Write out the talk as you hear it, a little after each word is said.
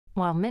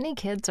While many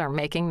kids are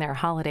making their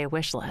holiday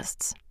wish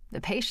lists,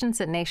 the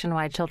patients at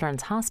Nationwide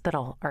Children's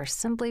Hospital are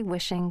simply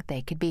wishing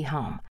they could be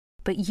home.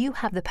 But you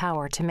have the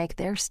power to make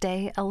their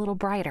stay a little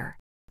brighter.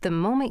 The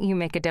moment you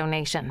make a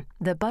donation,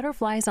 the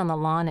butterflies on the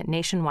lawn at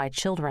Nationwide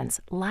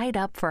Children's light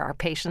up for our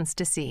patients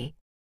to see.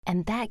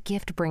 And that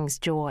gift brings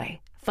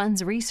joy,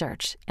 funds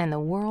research, and the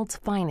world's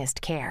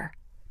finest care.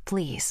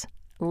 Please,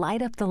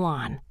 light up the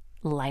lawn.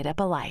 Light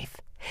up a life.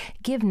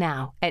 Give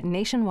now at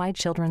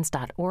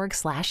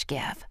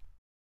nationwidechildrens.org/give.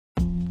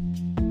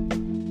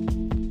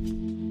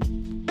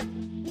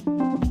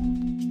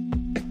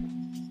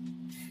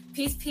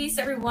 Peace,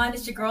 everyone.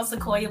 It's your girl,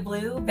 Sequoia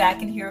Blue,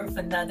 back in here with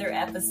another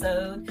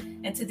episode.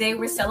 And today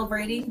we're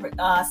celebrating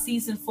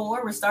season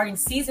 4. We're starting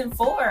season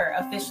 4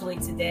 officially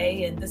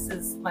today. And this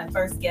is my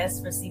first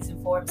guest for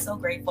season 4. I'm so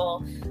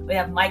grateful. We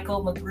have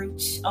Michaell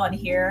Magrutsche on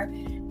here.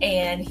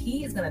 And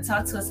he is going to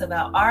talk to us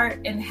about art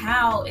and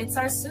how it's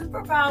our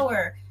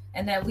superpower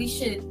and that we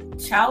should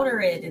chowder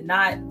it and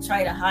not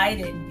try to hide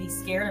it and be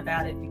scared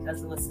about it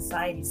because of what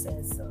society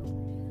says.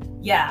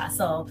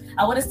 So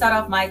I want to start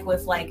off, Mike,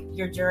 with like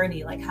your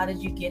journey. Like, how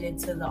did you get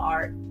into the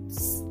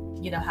arts?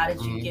 You know, how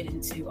did you get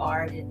into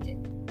art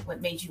and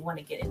what made you want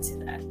to get into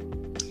that?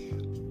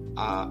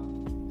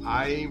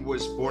 I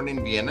was born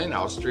in Vienna in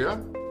Austria,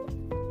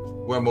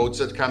 where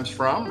Mozart comes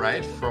from,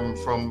 right?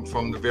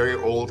 From the very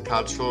old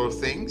cultural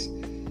things.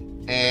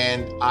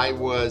 And I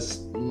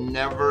was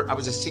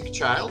a sick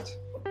child.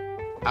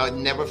 I would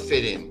never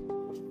fit in.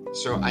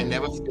 So I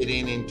never fit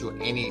into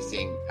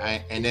anything.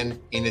 And then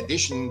in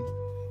addition,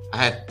 I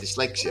had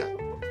dyslexia.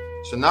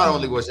 So not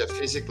only was I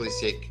physically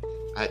sick,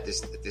 I had this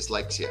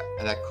dyslexia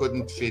and I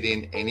couldn't fit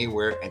in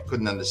anywhere and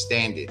couldn't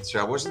understand it. So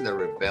I wasn't a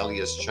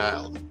rebellious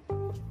child.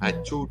 I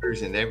had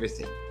tutors and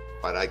everything,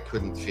 but I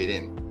couldn't fit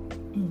in.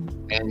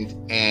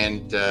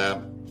 And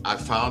I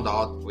found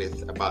out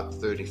with about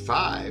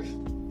 35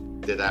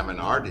 that I'm an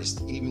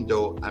artist, even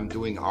though I'm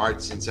doing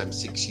art since I'm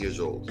 6 years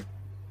old.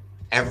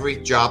 Every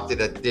job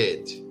that I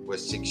did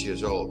was 6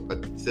 years old,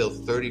 but till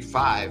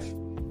 35,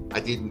 I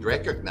didn't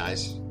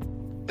recognize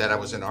that I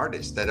was an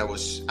artist, I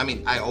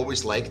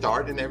always liked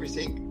art and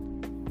everything.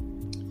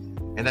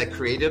 And I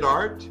created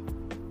art,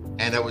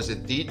 and I was a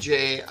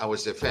DJ, I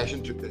was a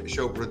fashion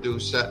show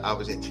producer, I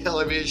was in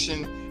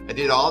television, I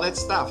did all that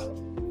stuff.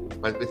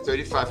 But with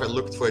 35, I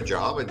looked for a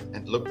job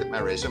and looked at my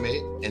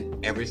resume,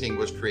 and everything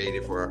was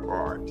creative or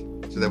art.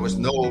 So there was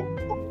no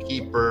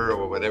bookkeeper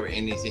or whatever,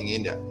 anything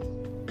in there.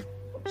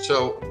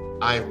 So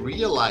I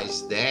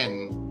realized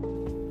then,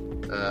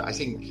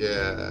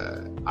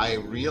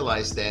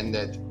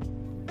 that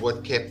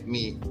what kept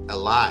me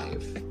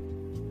alive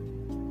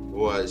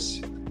was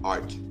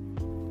art.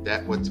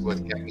 That was what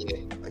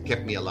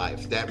kept me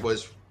alive. That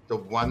was the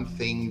one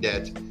thing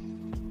that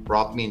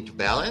brought me into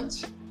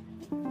balance.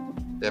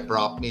 That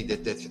brought me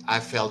that I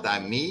felt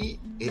I'm me.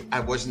 I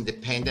wasn't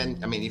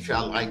dependent. I mean, if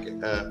I like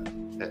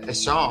a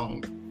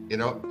song,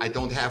 I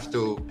don't have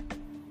to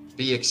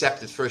be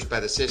accepted first by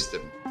the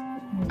system.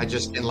 I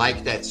just can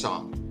like that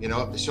song.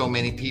 So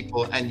many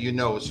people,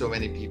 so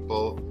many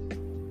people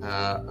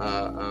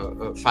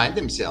find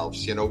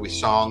themselves, with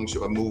songs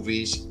or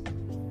movies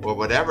or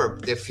whatever.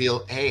 They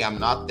feel, hey, I'm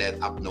not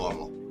that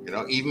abnormal.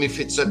 Even if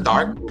it's a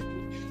dark movie,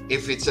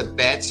 if it's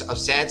a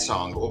sad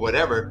song or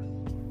whatever.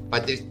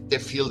 But they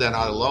feel they're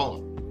not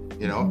alone,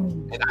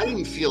 And I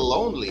didn't feel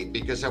lonely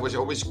because I was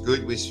always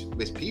good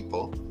with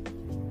people.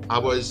 I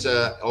was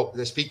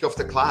the speaker of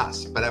the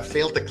class, but I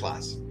failed the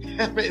class.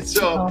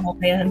 Oh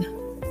man.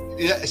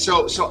 Yeah.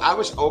 So I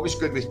was always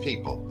good with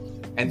people,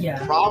 and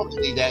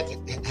probably that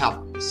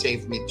helped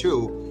save me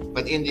too.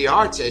 But in the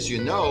arts, as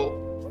you know,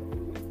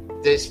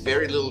 there's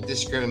very little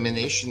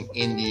discrimination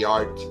in the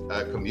art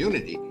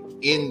community.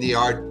 In the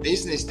art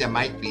business, there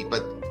might be,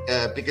 but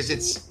because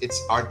it's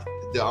art.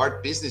 The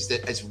art business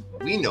that as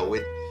we know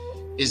it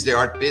is the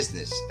art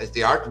business. As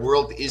the art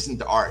world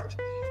isn't art.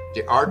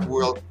 The art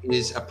world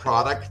is a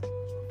product,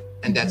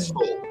 and that's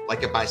sold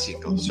like a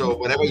bicycle. So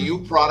whatever you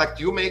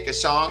make a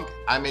song,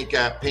 I make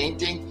a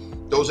painting,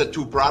 those are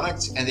two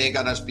products, and they're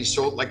gonna be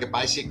sold like a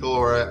bicycle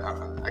or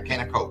a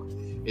can of Coke.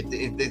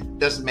 It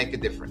doesn't make a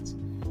difference.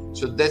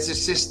 So that's a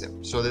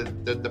system. So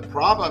the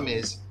problem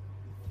is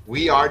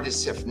we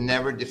artists have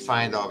never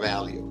defined our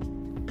value.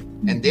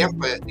 And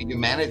therefore,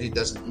 humanity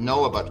doesn't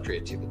know about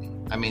creativity.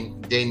 I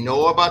mean, they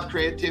know about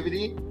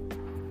creativity,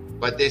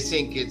 but they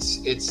think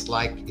it's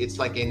like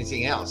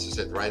anything else. You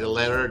said, write a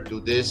letter, do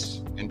this,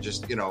 and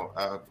just be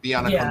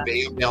on a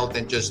conveyor belt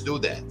and just do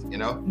that.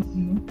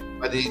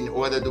 But in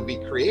order to be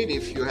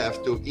creative, you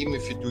have to, even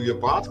if you do your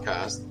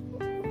podcast,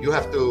 you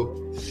have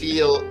to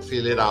feel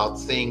it out,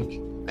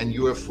 think, and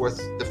you are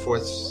the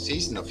fourth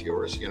season of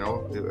yours.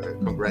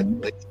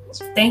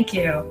 Congratulations! Thank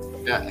you.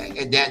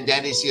 And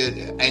that is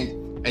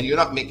and you're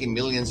not making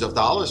millions of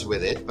dollars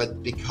with it,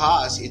 but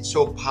because it's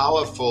so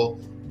powerful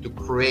to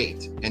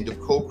create and to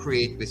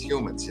co-create with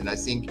humans. And I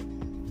think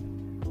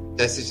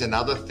this is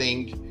another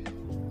thing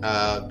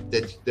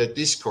that the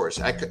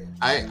discourse. I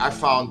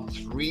found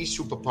 3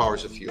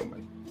 superpowers of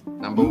human.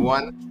 Number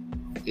one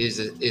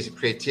is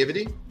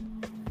creativity.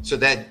 so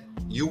that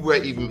you were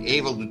even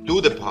able to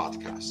do the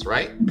podcast,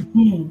 right?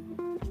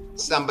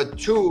 Number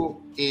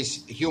two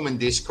is human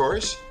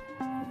discourse,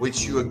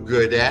 which you are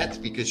good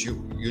at because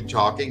you're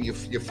talking, you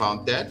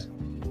found that.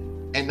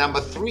 And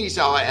number three is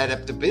our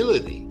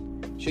adaptability.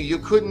 So you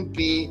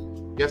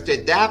have to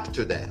adapt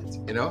to that,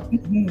 you know?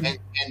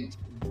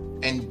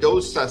 And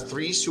those are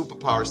three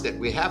superpowers that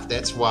we have.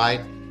 That's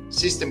why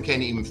system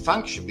can even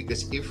function,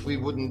 because if we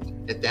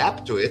wouldn't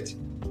adapt to it,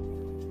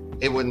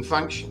 it wouldn't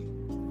function.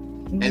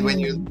 And when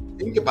you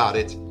think about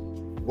it,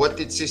 what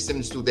did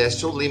systems do? They're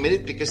so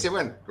limited because they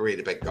weren't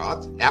created by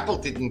God. Apple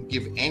didn't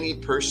give any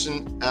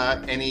person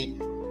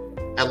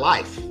a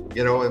life.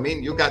 You know what I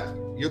mean? You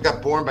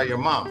got born by your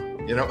mom,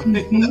 you know?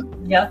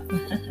 Yep.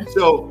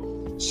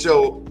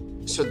 So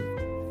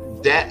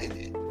that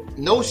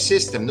no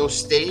system, no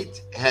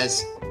state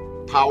has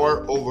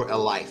power over a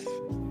life.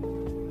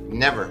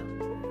 Never.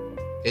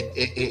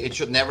 It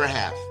should never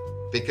have,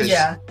 because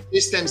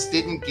systems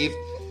didn't give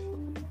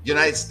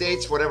United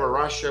States, whatever,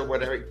 Russia,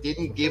 whatever,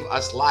 didn't give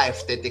us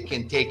life that they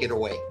can take it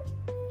away,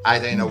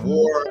 either in a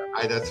war,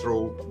 either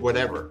through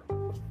whatever,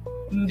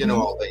 you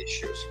know, all the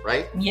issues,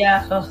 right?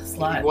 Yeah.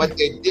 What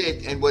they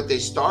did and what they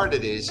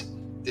started is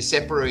they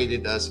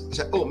separated us.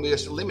 Said, oh, we are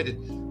so limited.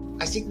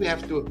 I think we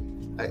have to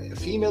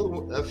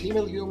female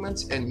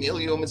humans and male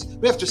humans.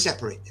 We have to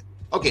separate them.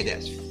 Okay,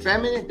 there's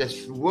feminine,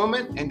 there's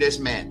woman, and there's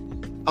man.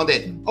 And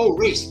then,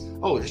 race.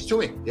 Oh, there's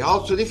two. They're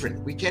all too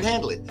different. We can't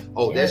handle it.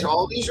 Oh, there's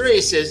all these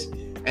races.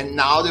 And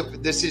now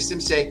the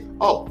systems say,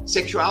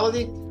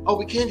 sexuality. Oh,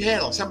 we can't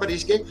handle.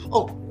 Somebody's gay.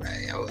 Oh,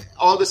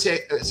 all the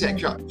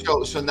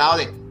sexual. So now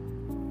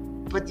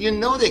but you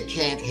know they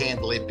can't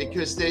handle it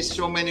because there's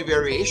so many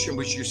variation,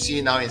 which you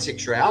see now in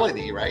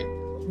sexuality, right?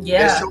 Yeah.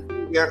 There's so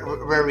many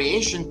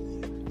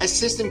variation. A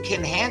system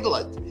can handle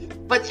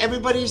it, but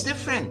everybody's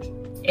different.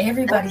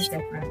 Everybody's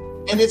different.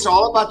 And it's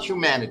all about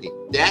humanity.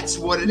 That's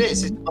what it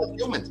is. It's about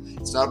humans.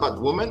 It's not about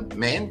woman,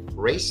 man,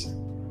 race,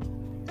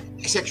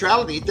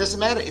 sexuality. It doesn't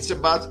matter. It's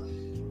about,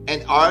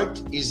 and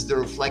art is the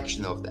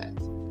reflection of that.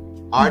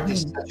 Art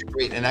is such a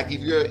great, and I'll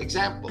give you an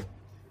example.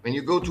 When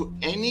you go to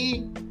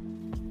any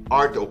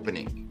art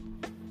opening,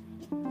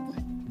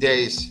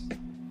 there's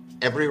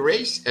every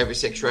race, every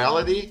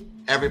sexuality,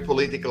 every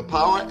political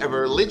power,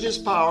 every religious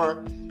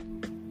power,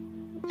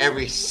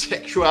 every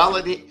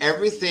sexuality,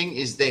 everything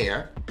is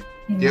there.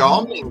 They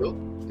all mingle.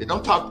 They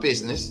don't talk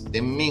business.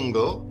 They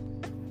mingle.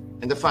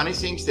 And the funny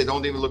thing is they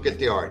don't even look at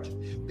the art,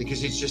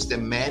 because it's just the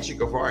magic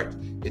of art.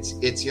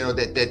 It's you know,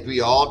 that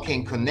we all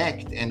can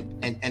connect,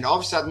 and all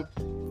of a sudden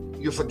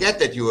you forget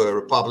that you are a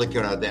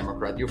Republican or a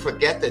Democrat. You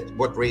forget that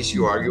what race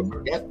you are. You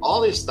forget all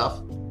this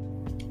stuff,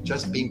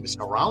 just being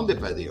surrounded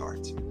by the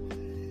art.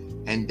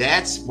 And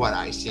that's what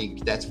I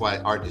think. That's why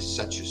art is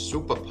such a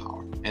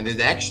superpower. And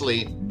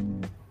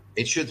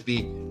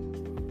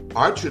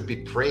art should be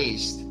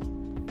praised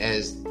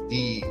as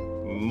the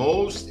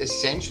most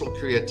essential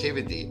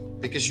creativity,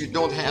 because you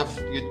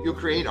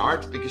create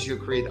art because you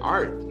create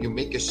art. You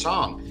make a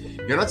song.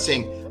 You're not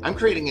saying, I'm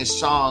creating a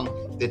song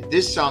that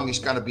this song is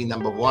going to be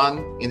number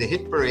one in the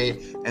hit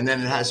parade, and then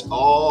it has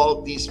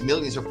all these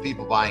millions of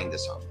people buying the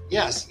song.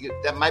 Yes,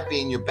 that might be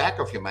in your back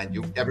of your mind.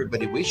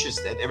 Everybody wishes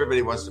that.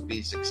 Everybody wants to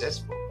be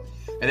successful,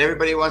 and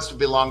everybody wants to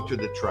belong to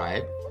the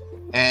tribe.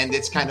 And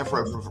it's kind of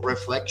a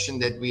reflection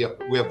that we are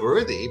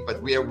worthy,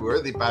 but we are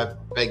worthy by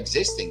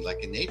existing,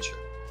 like in nature.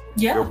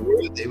 Yeah,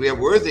 we are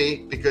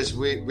worthy because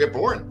we're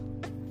born.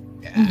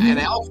 An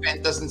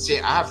elephant doesn't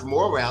say I have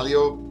more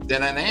value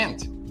than an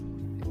ant.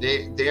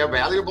 They are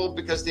valuable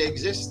because they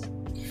exist.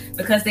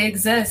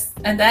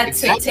 And that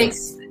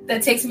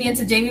takes me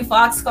into Jamie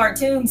Foxx's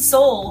cartoon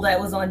Soul that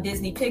was on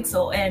Disney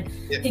Pixel, and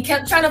he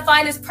kept trying to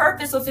find his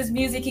purpose with his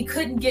music. He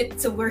couldn't get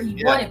to where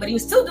he wanted, but he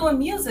was still doing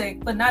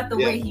music, but not the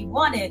way he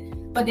wanted.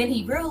 But then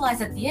he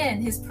realized at the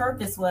end his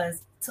purpose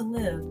was to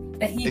live,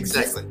 that he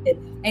existed,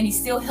 and he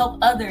still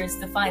helped others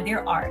to find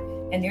their art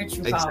and their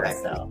true power.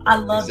 So I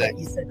love that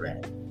you said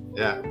that.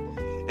 Yeah,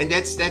 and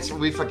that's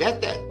we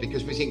forget that,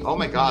 because we think, oh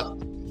my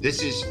God,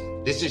 this is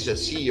a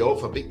CEO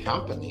of a big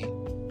company.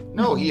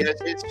 No, he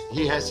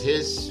has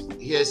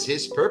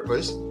his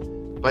purpose,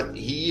 but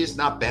he is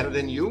not better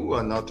than you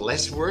or not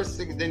less worth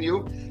than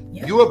you.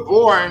 Yeah. You were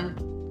born,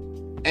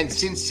 and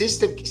since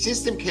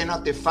system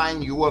cannot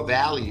define your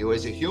value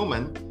as a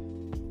human,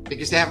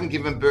 because they haven't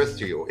given birth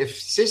to you. If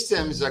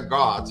systems are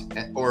God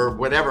or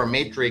whatever,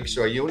 matrix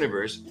or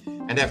universe,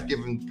 and have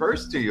given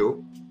birth to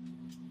you,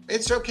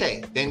 it's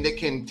okay. Then they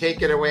can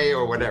take it away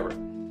or whatever.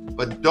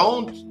 But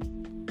don't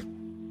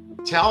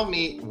tell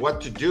me what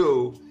to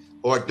do,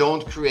 or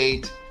don't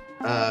create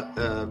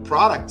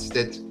products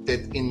that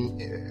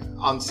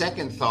on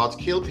second thought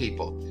kill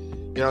people.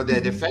 You know, they're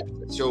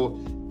defective.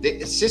 So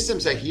the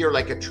systems are here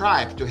like a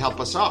tribe to help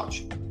us out,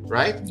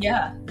 right?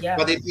 Yeah.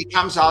 But it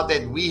becomes out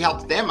that we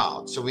help them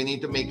out. So we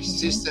need to make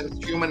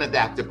systems human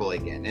adaptable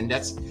again. And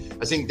I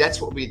think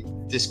that's what we're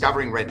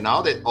discovering right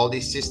now, that all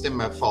these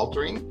systems are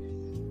faltering.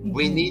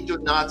 We need to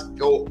not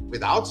go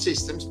without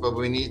systems, but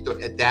we need to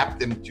adapt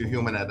them to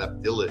human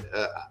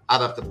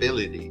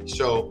adaptability.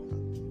 So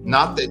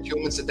Not that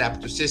humans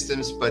adapt to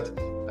systems, but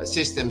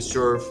systems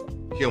serve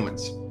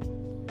humans.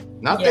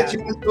 Not that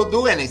humans don't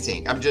do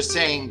anything. I'm just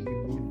saying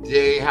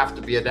they have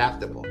to be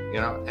adaptable,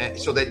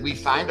 so that we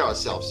find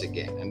ourselves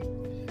again. And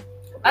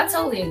I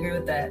totally agree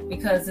with that,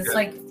 because it's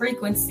like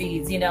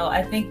frequencies.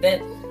 I think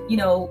that,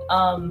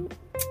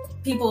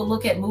 people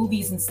look at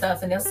movies and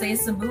stuff and they'll say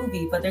it's a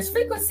movie, but there's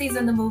frequencies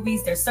in the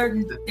movies. There's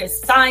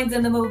signs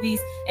in the movies,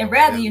 and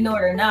rather you know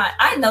it or not,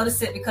 I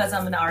notice it because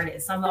I'm an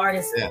artist. I'm an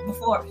artist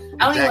before.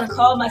 I don't even want to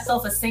call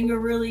myself a singer,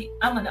 really.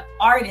 I'm an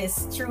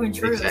artist, true and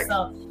true. Exactly.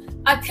 So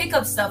I pick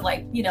up stuff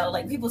like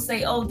people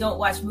say, oh, don't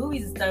watch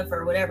movies and stuff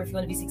or whatever if you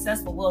want to be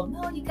successful. Well,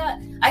 no,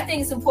 I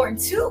think it's important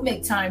to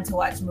make time to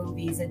watch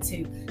movies and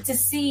to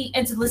see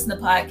and to listen to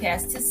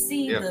podcasts, to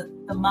see the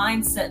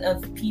mindset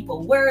of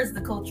people. Where is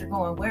the culture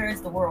going? Where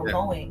is the world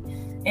going?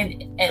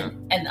 And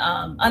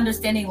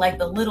understanding like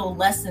the little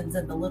lessons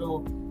and the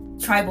little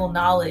tribal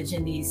knowledge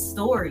in these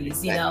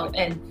stories,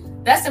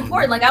 and that's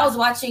important. Like I was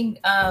watching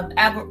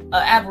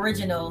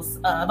Aboriginals,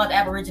 about the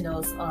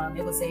Aboriginals.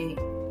 It was a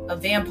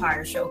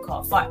vampire show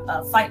called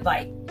Fight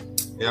Bite.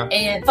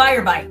 And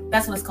Fire Bite,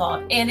 that's what it's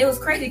called. And it was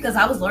crazy because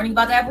I was learning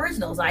about the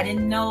Aboriginals. I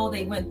didn't know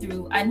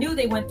I knew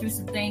they went through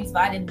some things,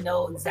 but I didn't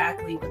know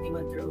exactly what they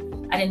went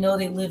through. I didn't know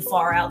they lived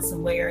far out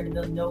somewhere in the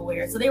middle of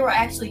nowhere. So they were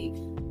actually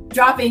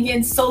dropping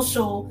in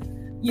social,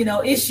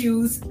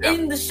 issues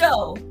in the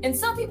show. And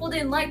some people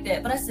didn't like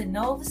that, but I said,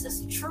 no, this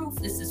is truth.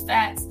 This is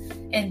facts.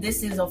 And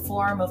this is a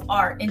form of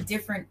art and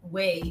different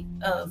way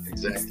of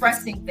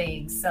expressing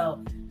things.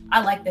 So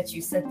I like that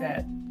you said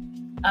that.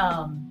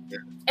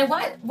 And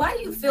why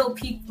do you feel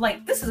people,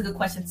 like, this is a good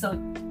question. So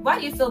why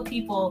do you feel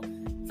people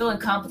feel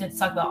incompetent to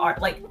talk about art?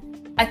 Like,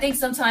 I think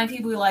sometimes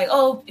people are like,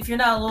 oh, if you're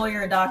not a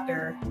lawyer or a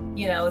doctor,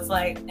 it's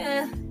like,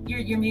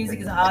 your music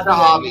is a hobby. It's a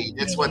hobby.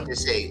 That's what they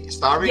say.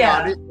 Starving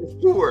artist is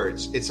 2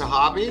 words. It's a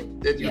hobby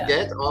that you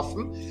get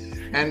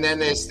often. And then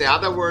there's the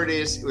other word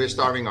is we're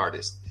starving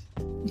artists.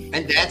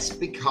 And that's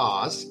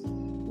because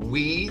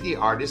we, the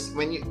artists,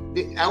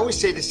 I always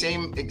say the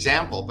same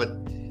example, but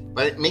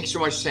it makes so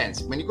much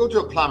sense. When you go to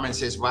a plumber and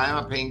says, why am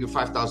I paying you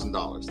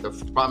 $5,000? The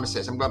plumber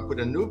says, I'm going to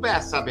put a new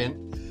bathtub in,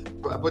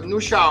 put a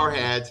new shower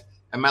head,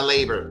 and my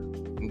labor.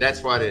 And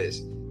that's what it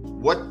is.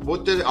 What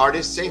would the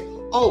artist say?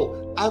 Oh,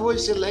 I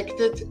was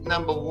elected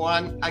number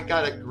 1. I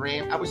got a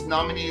Grammy. I was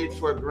nominated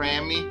for a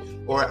Grammy,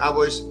 or I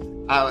was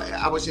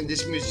in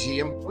this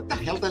museum. What the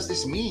hell does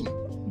this mean?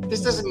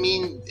 This doesn't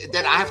mean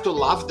that I have to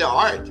love the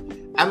art.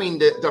 I mean,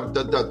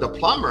 the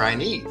plumber I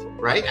need,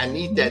 right? I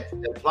need that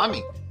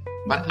plumbing.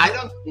 But I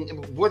don't,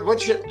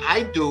 what should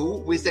I do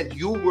with that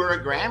you were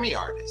a Grammy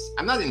artist?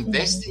 I'm not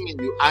investing in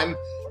you. I'm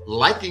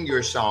liking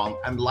your song.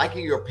 I'm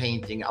liking your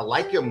painting. I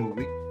like your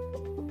movie.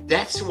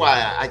 That's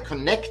why I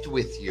connect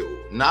with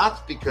you,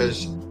 not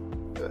because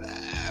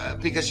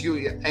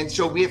you, and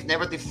so we have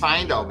never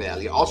defined our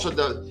value. Also,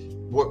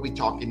 what we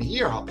talk in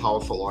here, how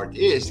powerful art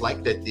is,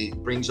 like that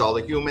it brings all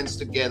the humans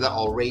together,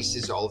 all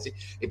races,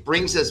 it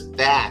brings us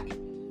back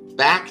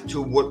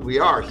to what we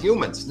are,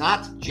 humans,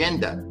 not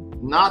gender.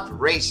 Not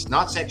race,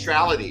 not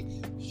sexuality,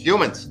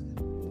 humans.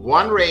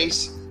 One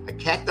race. A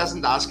cat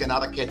doesn't ask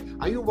another cat,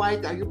 are you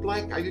white? Are you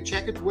black? Are you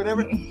checkered?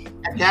 Whatever.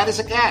 A cat is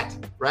a cat,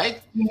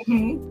 right?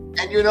 Mm-hmm.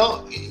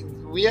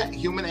 And we are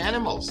human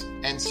animals.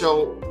 And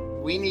so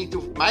we need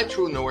to, my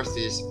true north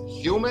is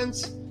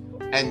humans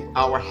and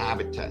our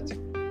habitat,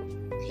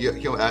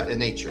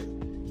 nature.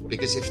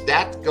 Because if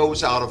that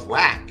goes out of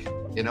whack,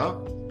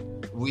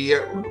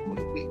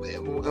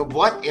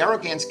 what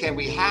arrogance can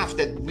we have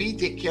that we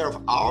take care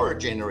of our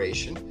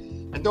generation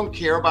and don't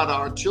care about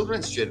our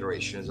children's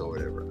generations or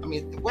whatever? I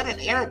mean, what an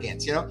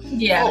arrogance,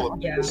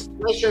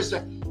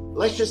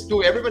 Let's just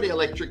do everybody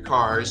electric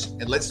cars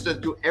and let's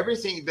do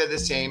everything they're the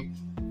same.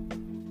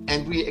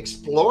 And we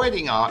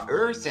exploiting our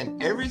earth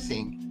and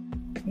everything.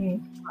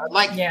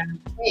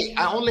 Hey,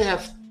 I only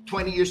have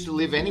 20 years to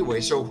live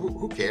anyway, so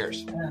who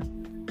cares? Yeah.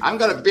 I'm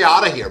going to be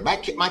out of here. My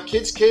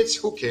kids,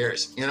 who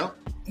cares,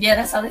 Yeah,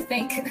 that's how they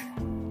think.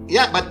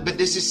 Yeah, but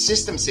this is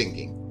system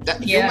thinking.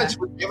 That humans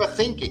would never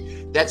think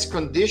it. That's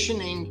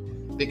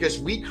conditioning because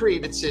we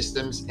created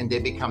systems and they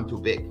become too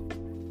big.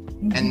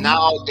 Mm-hmm. And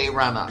now they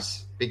run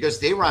us because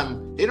they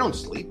don't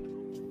sleep.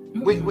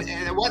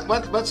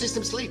 Mm-hmm. What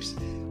system sleeps?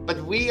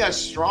 But we are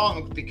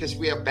strong because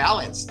we are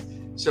balanced.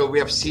 So we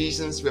have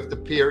seasons, we have the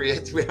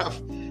periods, we have,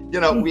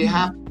 we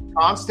have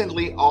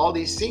constantly all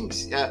these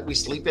things. We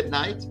sleep at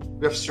night,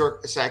 we have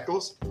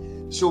cycles.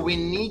 So we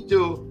need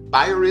to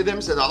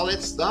biorhythms and all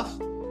that stuff.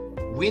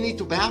 We need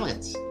to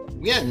balance.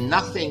 We are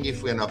nothing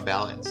if we're not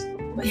balanced.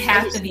 We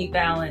have to be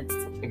balanced.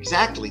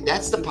 Exactly.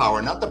 That's the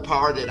power, not the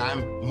power that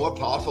I'm more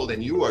powerful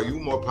than you or you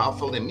more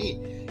powerful than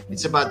me.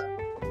 It's about,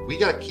 we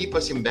got to keep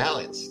us in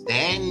balance.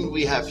 Then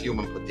we have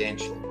human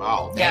potential.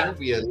 Wow. Then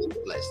we are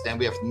limitless. Then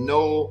we have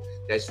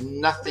there's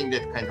nothing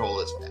that can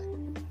hold us back.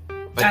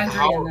 But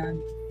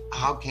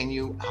how can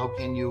you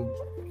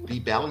be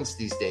balanced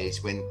these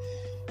days when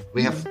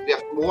we have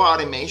more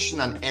automation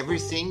on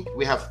everything?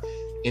 We have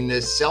in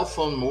the cell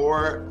phone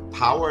more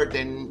power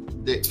than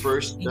the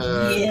first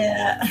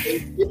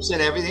chips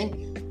and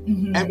everything.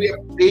 Mm-hmm. And we are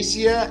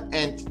busier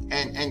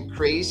and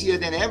crazier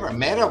than ever.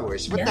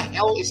 Metaverse. What the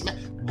hell is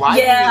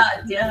why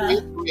do we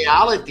create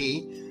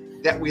reality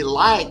that we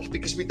like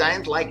because we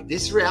don't like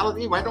this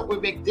reality? Why don't we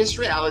make this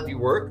reality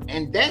work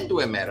and then do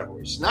a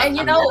metaverse?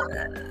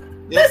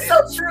 That's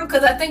so true,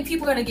 because I think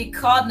people are going to get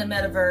caught in the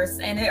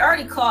metaverse, and they're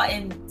already caught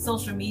in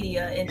social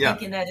media and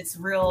thinking that it's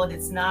real and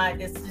it's not.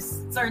 It's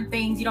just certain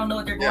things you don't know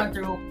what they're going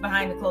through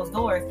behind the closed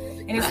doors.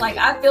 And it's like,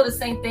 I feel the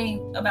same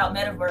thing about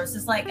metaverse.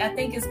 It's like, I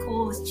think it's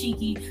cool, it's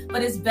cheeky,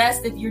 but it's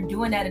best if you're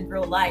doing that in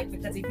real life,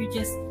 because if you're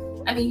just,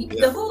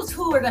 the who's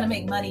who are going to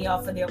make money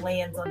off of their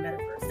lands on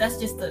metaverse. That's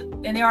just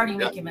and they're already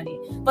making money.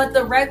 But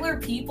the regular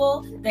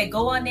people that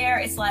go on there,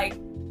 it's like,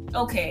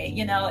 okay,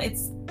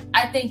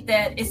 I think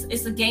that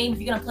it's a game.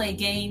 If you're gonna play a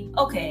game,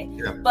 okay,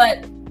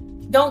 but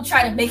don't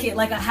try to make it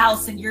like a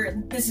house and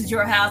this is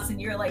your house and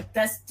you're like,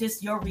 that's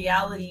just your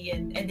reality,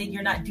 and then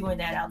you're not doing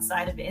that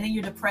outside of it, and then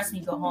you're depressed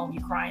when you go home,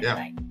 you're crying at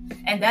night,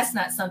 and that's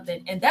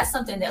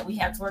something that we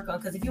have to work on.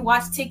 Because if you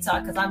watch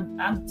TikTok, because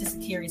I'm just a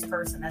curious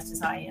person, that's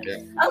just how I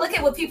am. I look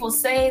at what people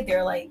say,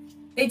 they're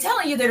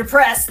telling you they're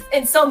depressed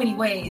in so many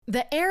ways.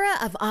 The era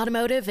of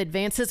automotive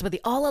advances with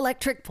the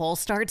all-electric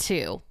Polestar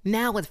 2.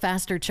 Now with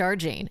faster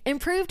charging,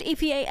 improved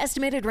EPA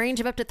estimated range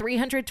of up to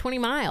 320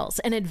 miles,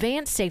 and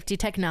advanced safety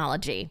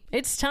technology.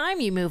 It's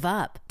time you move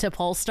up to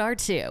Polestar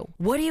 2.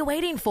 What are you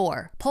waiting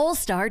for?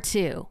 Polestar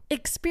 2.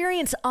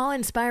 Experience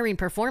awe-inspiring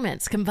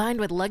performance combined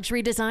with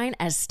luxury design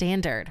as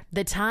standard.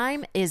 The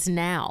time is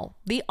now.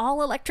 The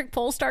all-electric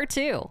Polestar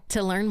 2.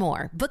 To learn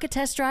more, book a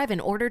test drive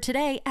and order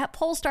today at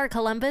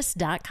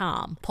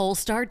polestarcolumbus.com.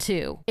 Polestar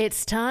 2.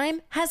 Its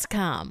time has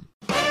come.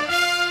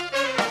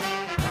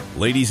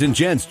 Ladies and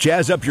gents,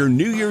 jazz up your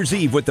New Year's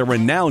Eve with the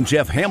renowned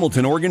Jeff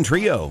Hamilton Organ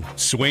Trio.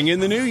 Swing in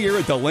the new year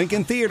at the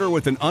Lincoln Theater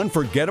with an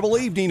unforgettable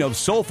evening of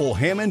soulful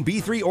Hammond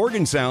B3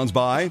 organ sounds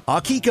by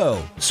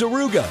Akiko,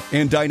 Saruga,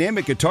 and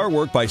dynamic guitar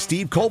work by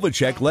Steve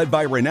Kolbachek, led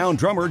by renowned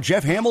drummer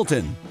Jeff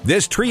Hamilton.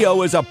 This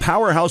trio is a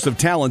powerhouse of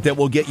talent that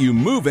will get you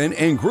moving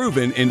and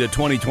grooving into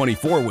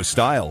 2024 with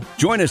style.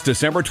 Join us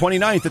December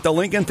 29th at the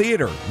Lincoln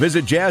Theater.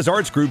 Visit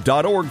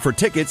jazzartsgroup.org for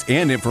tickets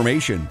and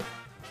information.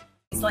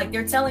 It's like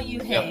they're telling you,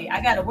 hey,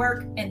 I got to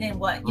work, and then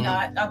what?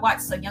 I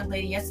watched a young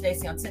lady yesterday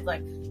say on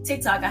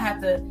TikTok, I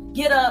have to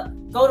get up,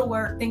 go to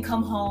work, then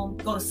come home,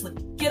 go to sleep.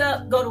 Get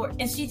up, go to work.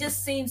 And she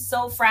just seems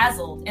so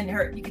frazzled, and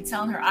you can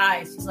tell in her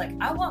eyes, she's like,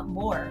 I want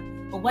more,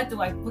 but what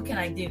can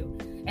I do?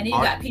 And then you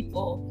got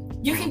people,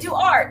 you can do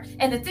art.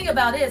 And the thing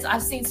about it is,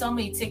 I've seen so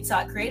many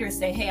TikTok creators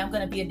say, hey, I'm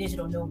going to be a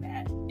digital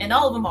nomad. And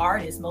all of them are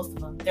artists, most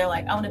of them. They're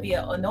like, I want to be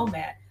a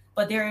nomad.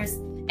 But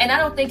and I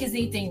don't think there's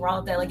anything wrong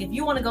with that. Like, if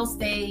you want to go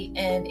stay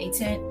in a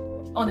tent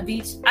on the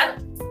beach, I'm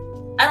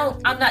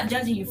not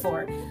judging you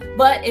for it.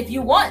 But if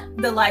you want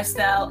the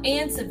lifestyle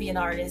and to be an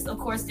artist, of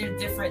course, there are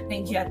different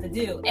things you have to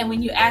do. And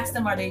when you ask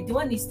them, are they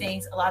doing these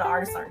things? A lot of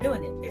artists aren't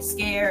doing it. They're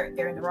scared.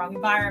 They're in the wrong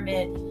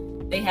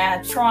environment. They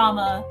have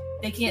trauma.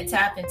 They can't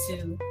tap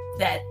into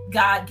that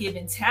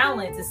God-given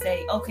talent to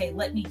say, okay,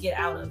 let me get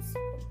out of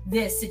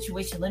this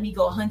situation. Let me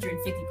go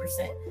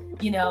 150%.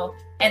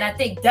 And I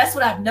think that's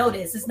what I've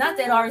noticed. It's not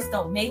that artists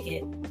don't make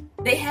it.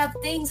 They have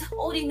things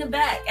holding them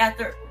back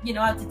after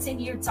 10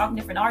 years talking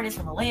to different artists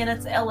from Atlanta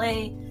to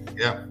LA.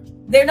 Yeah.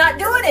 They're not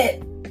doing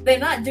it. They're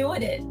not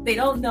doing it. They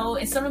don't know.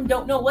 And some of them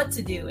don't know what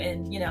to do.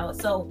 And,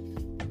 so.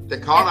 They're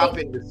caught up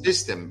in the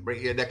system.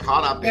 They're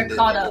caught up in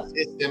the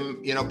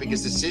system,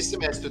 because the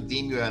system has to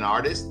deem you an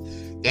artist.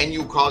 Then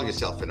you call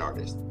yourself an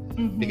artist.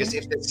 Mm-hmm. Because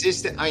if the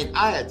system, I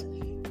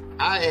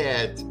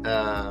had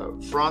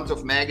front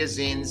of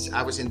magazines.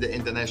 I was in the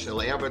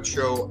International Airboat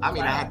Show. I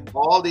had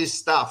all this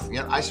stuff.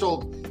 I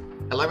sold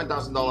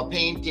 $11,000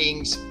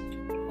 paintings.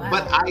 Wow.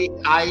 But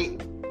I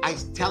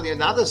tell you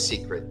another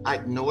secret. I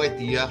had no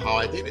idea how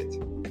I did it.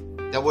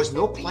 There was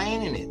no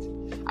plan in it.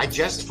 I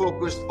just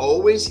focused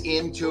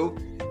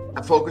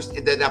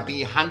that I'd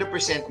be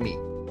 100% me,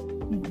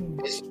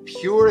 as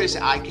pure as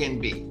I can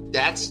be.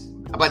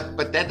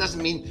 But that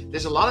doesn't mean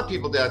there's a lot of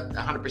people that are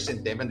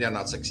 100% them and they're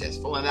not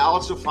successful. And I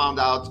also found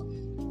out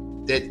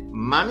that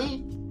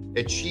money,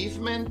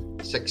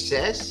 achievement,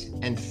 success,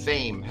 and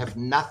fame have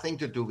nothing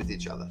to do with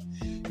each other.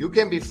 You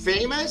can be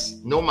famous,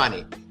 no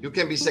money. You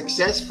can be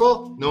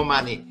successful, no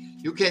money.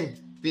 You can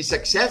be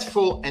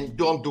successful and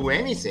don't do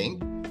anything.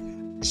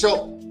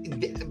 So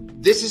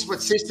this is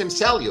what systems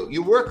sell you.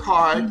 You work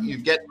hard, you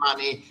get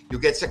money, you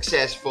get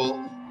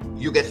successful,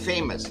 you get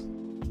famous.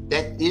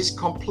 That is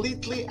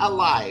completely a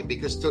lie,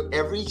 because to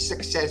every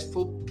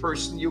successful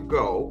person you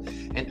go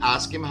and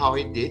ask him how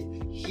he did,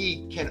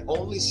 he can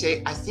only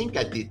say, I think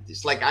I did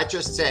this. Like I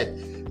just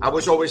said, I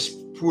was always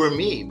poor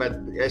me, but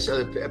as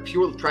a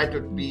pure try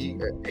to be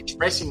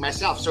expressing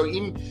myself. So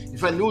even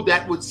if I knew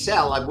that would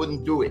sell, I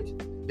wouldn't do it,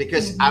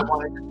 because I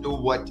wanted to do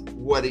what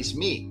is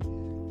me.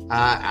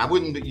 I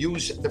wouldn't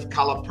use the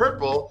color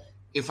purple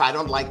if I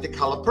don't like the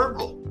color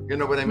purple. You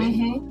know what I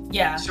mean?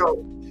 Yeah.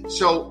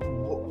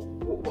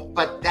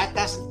 But that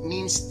doesn't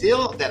mean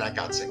still that I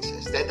got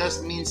success. That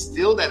doesn't mean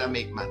still that I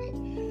make money.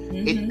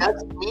 It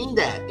doesn't mean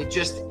that. It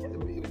just,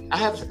 I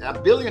have a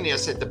billionaire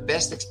said the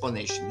best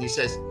explanation. He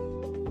says,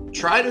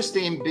 try to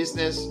stay in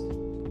business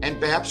and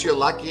perhaps you're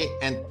lucky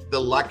and the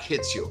luck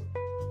hits you.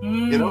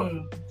 You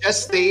know,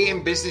 just stay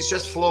in business,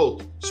 just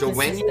float. So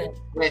when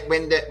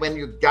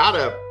you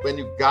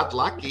got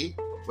lucky,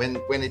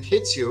 when it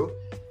hits you,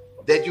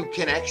 that you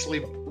can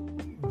actually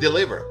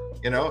deliver,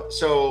 you know.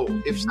 So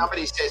if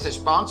somebody says a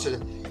sponsor,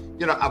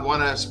 you know, I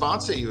want to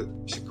sponsor you,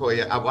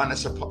 Sequoia, I want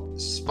to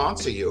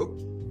sponsor you.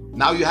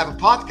 Now you have a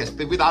podcast,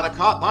 but without a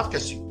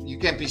podcast, you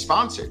can't be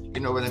sponsored.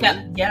 You know what I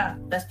mean? Yeah,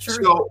 that's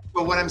true. So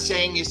what I'm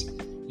saying is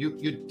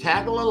you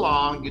tackle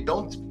along,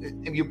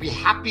 you be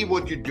happy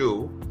what you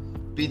do,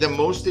 be the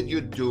most that you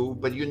do,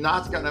 but you're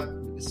not going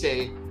to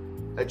say,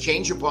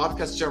 change your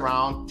podcasts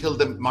around till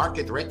the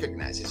market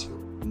recognizes you.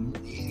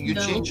 You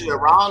change it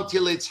around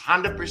till it's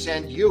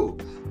 100% you,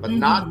 but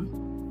not,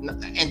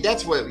 and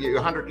that's what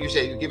you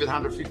say you give it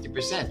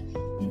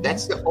 150%.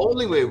 That's the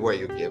only way where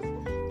you give,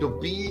 to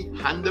be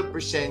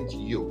 100%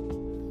 you.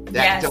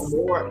 That the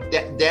more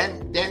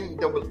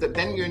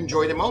then you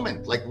enjoy the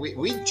moment. Like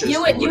we just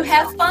you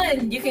have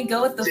fun. You can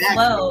go with the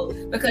flow,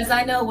 because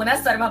I know when I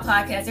started my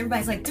podcast,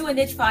 everybody's like, do a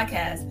niche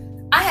podcast.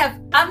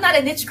 I'm not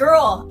a niche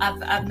girl.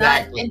 I'm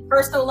not in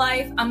personal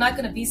life. I'm not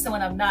going to be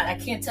someone I'm not. I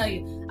can't tell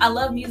you. I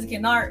love music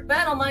and art, but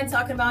I don't mind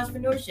talking about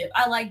entrepreneurship.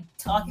 I like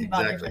talking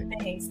about different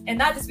things, and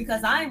not just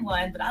because I'm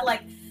one, but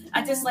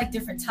I just like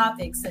different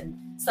topics and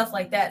stuff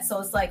like that. So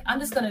it's like, I'm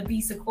just going to be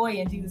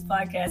Sequoia and do this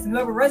podcast, and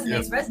whoever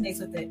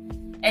resonates with it.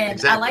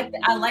 And I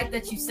like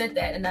that you said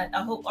that, and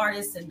I hope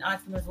artists and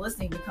entrepreneurs are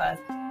listening, because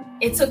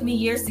it took me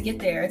years to get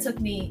there. It took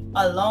me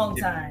a long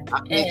time.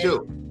 Me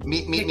too.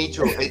 Me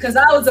too. Because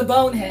I was a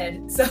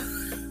bonehead. So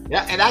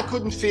yeah, and I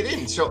couldn't fit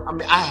in. So I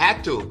mean, I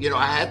had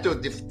to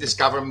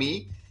discover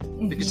me,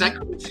 because I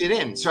couldn't fit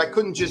in. So I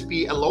couldn't just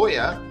be a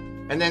lawyer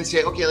and then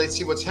say, okay, let's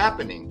see what's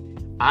happening.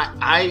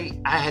 I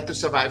had to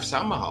survive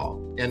somehow.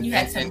 And you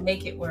had to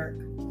make it work.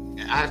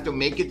 I have to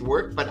make it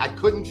work, but I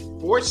couldn't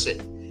force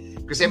it.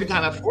 Because every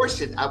time I forced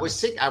it, I was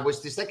sick. I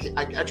was dyslexic.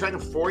 I tried to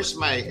force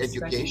my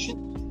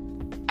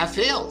education. I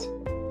failed.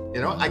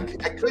 You know, I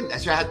couldn't.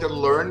 So I had to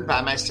learn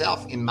by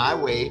myself, in my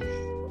way,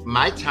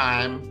 my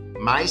time,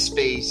 my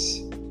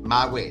space,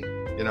 my way.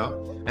 You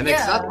know, and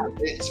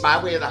it's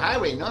my way or the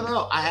highway.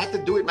 No. I had to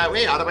do it my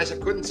way. Otherwise, I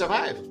couldn't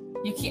survive.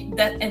 You can't.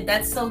 And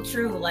that's so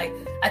true. Like,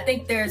 I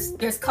think there's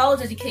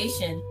college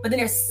education, but then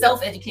there's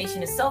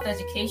self-education, and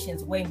self-education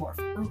is way more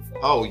fruitful.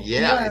 Oh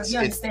yeah, you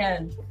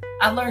understand.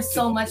 I learned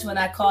so much when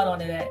I caught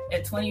on it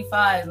at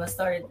 25, and I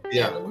started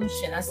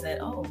Evolution. I said,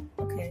 oh,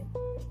 okay.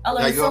 I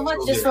learned so much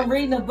just from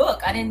reading a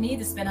book. I didn't need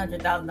to spend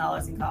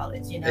 $100,000 in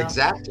college, you know?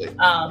 Exactly.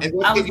 And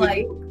I was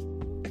like,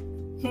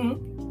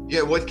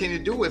 yeah, what can you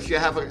do if you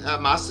have a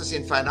master's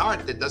in fine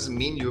art? That doesn't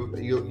mean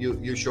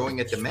you're showing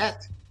at the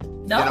Met.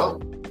 No, you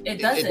know? It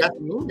doesn't. It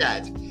doesn't mean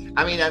that.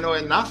 I mean, I know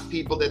enough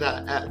people that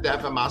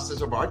have a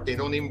master's of art. They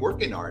don't even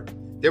work in art.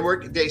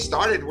 They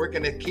started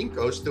working at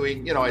Kinko's,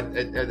 doing, you know, at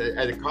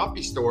a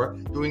copy store,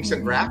 doing some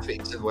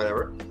graphics and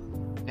whatever.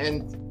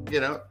 And, you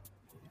know,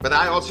 but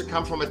I also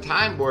come from a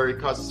time where it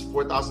costs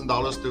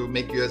 $4,000 to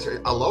make you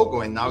a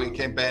logo, and now you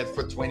can buy it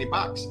for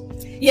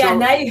 $20. Yeah, so,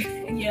 now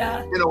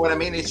you know what I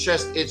mean? It's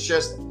just this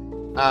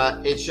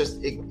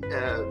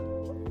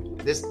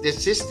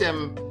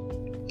system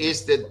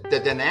is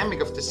the dynamic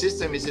of the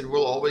system is it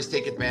will always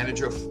take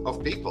advantage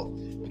of people,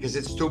 because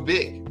it's too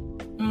big.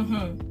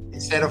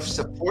 Instead of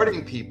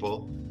supporting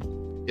people,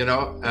 you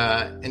know,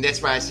 and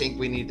that's why I think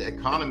we need an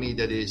economy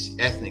that is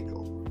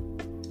ethnical,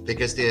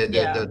 because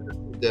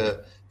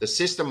the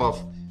system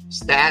of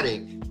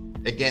static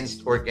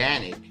against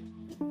organic,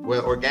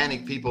 where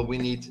organic people, we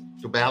need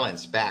to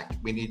balance back.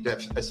 We need to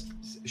have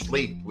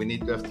sleep. We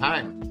need to have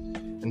time,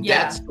 and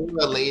that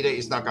sooner or later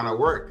is not going to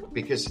work,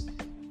 because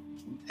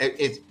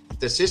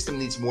the system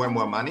needs more and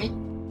more money,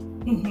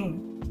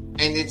 and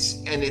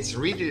it's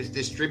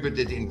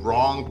redistributed in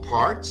wrong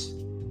parts.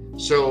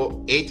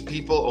 So 8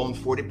 people own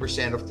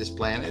 40% of this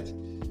planet.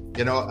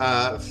 You know,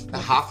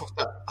 half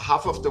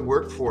of the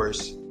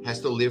workforce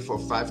has to live for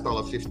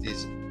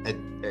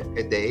 $5.50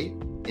 a day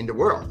in the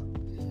world.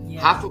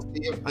 Half of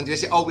and they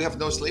say, oh, we have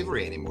no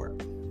slavery anymore.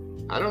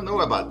 I don't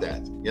know about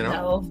that. You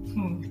know,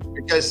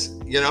 because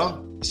you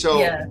know, so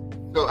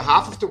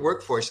half of the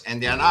workforce,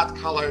 and they're not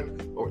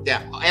colored, or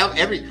they're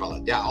every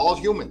color. They're all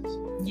humans.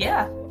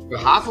 Yeah. So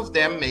half of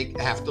them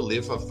have to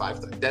live for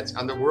 $5. That's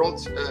on the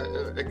World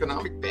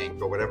Economic Bank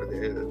or whatever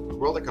the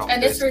World Economic.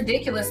 And it's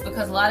ridiculous,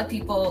 because a lot of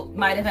people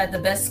might have had the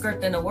best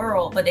script in the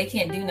world, but they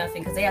can't do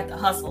nothing because they have to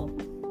hustle.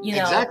 You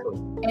know,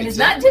 and it's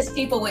not just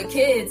people with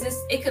kids.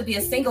 It could be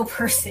a single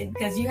person,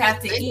 because you have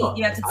to eat,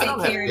 you have to take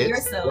care of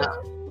yourself.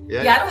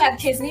 I don't have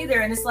kids neither,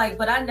 and it's like,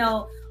 but I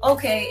know.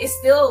 Okay, it's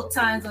still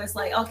times where it's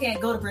like, okay, I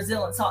can't go to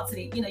Brazil and talk to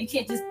the, you know, you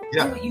can't just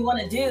do what you want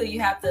to do. You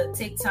have to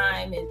take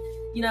time, and,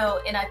 you know,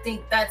 and I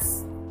think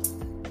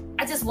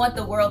I just want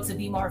the world to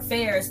be more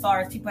fair, as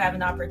far as people have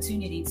an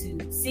opportunity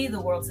to see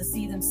the world, to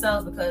see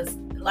themselves, because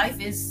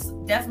life is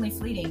definitely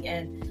fleeting.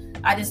 And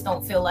I just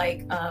don't feel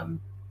like,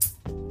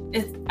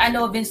 I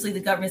know eventually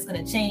the government's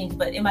going to change,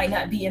 but it might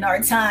not be in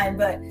our time.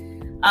 But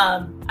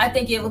I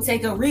think it will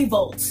take a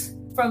revolt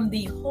from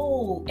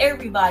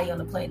everybody on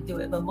the planet to do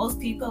it, but most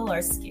people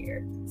are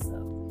scared. So,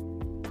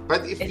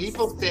 but if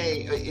people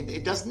say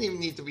it doesn't even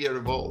need to be a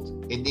revolt,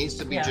 it needs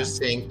to be just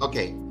saying,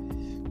 okay,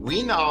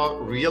 we now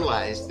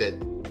realize that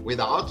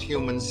without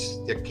humans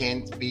there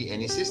can't be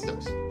any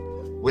systems.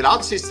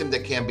 Without system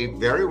there can be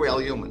very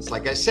well humans.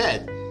 Like I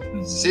said,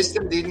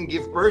 system didn't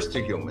give birth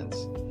to humans.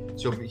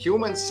 So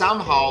humans,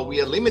 somehow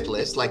we are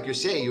limitless. Like you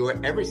say, you are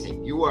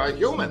everything. You are a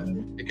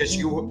human because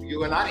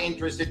you are not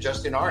interested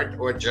just in art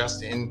or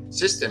just in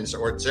systems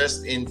or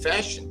just in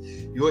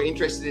fashion. You are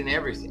interested in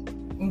everything.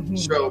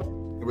 So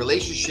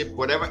relationship,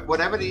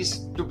 whatever it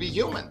is to be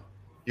human,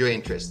 you're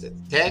interested.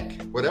 Tech,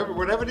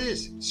 whatever it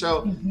is.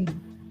 So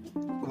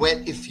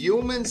if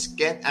humans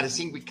get, I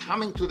think we're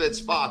coming to that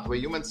spot where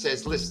human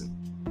says, listen,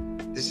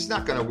 this is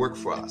not going to work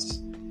for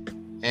us.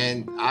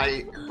 And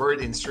I heard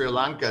in Sri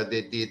Lanka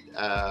they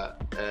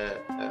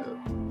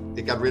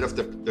got rid of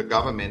the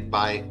government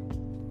by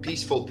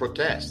peaceful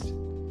protest.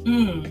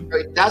 So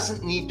it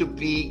doesn't need to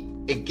be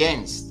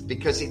against,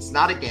 because it's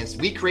not against.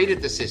 We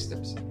created the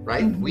systems,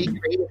 right? We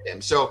created them.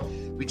 So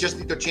we just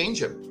need to change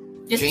them.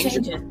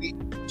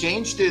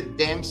 Change the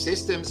damn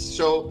systems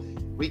so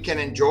we can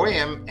enjoy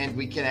them and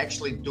we can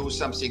actually do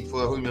something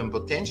for human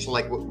potential,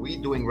 like what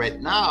we're doing right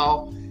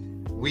now.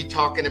 We're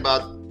talking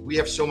about we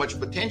have so much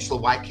potential.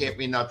 Why can't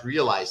we not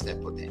realize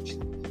that potential?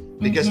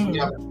 Because we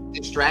are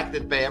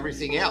distracted by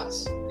everything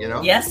else, you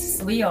know?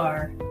 Yes, we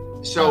are.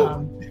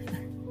 So,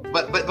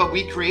 but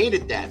we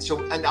created that.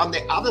 So, and on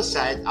the other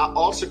side are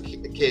also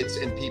kids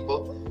and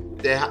people.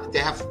 They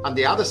have on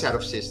the other side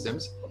of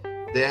systems,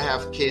 they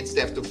have kids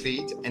they have to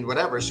feed and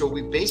whatever. So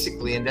we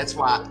basically, and that's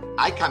why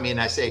I come in,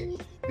 I say,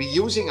 we're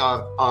using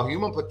our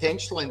human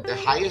potential and the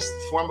highest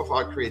form of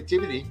our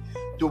creativity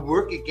to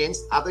work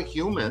against other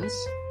humans,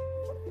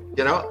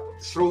 you know,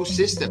 through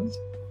systems,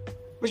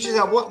 which is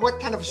what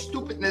kind of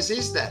stupidness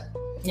is that?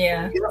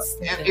 Yeah. You know,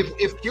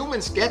 if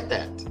humans get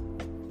that,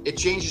 it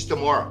changes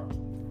tomorrow.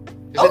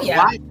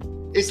 Yeah.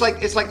 It's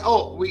like,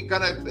 oh, we're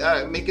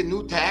gonna make a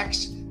new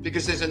tax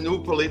because there's a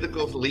new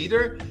political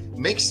leader.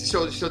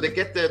 So they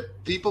get the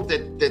people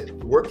that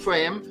work for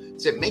him,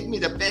 say, make me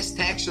the best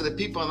tax so that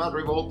people are not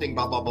revolting,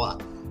 blah blah blah.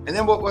 And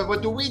then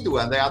what do we do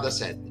on the other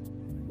side?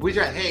 We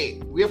try,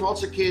 hey, we have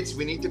also kids.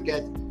 We need to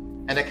get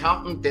an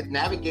accountant that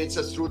navigates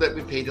us through that.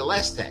 We pay the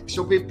less tax.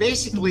 So we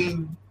basically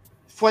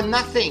for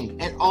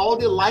nothing, and all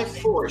the life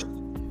force,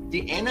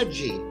 the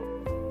energy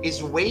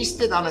is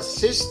wasted on a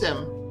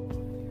system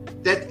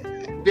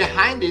that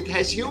behind it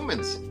has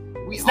humans.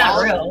 It's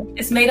not real.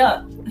 It's made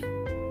up.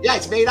 Yeah,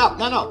 it's made up.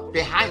 No,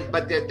 behind,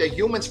 but the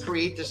humans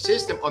create the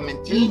system or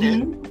maintain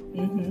it.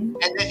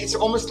 And then it's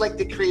almost like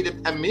they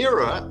created a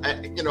mirror,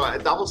 a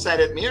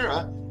double-sided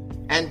mirror.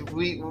 And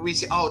we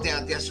say, oh,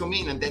 they're so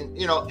mean. And then,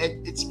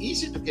 it's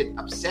easy to get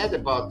upset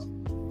about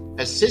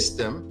a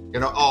system,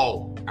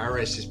 oh,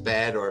 IRS is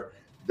bad or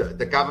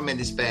the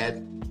government is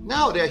bad.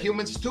 No, they're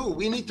humans too.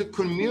 We need to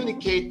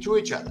communicate to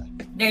each other.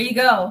 There you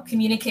go.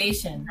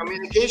 Communication.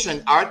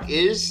 Art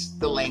is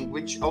the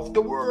language of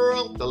the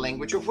world, the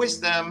language of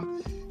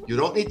wisdom. You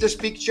don't need to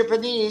speak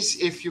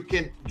Japanese if you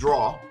can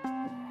draw.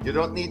 You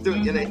don't need to,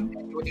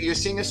 you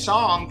sing a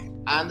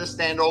song, I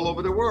understand all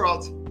over the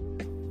world.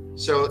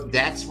 So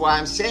that's why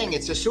I'm saying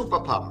it's a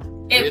superpower.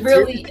 It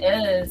really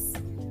is.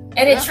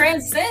 And it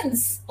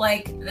transcends,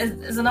 like,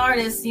 as an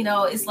artist,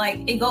 it's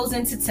like it goes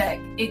into tech,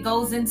 it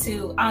goes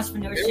into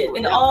entrepreneurship,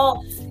 it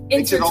all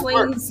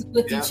intertwines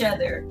with each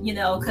other,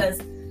 because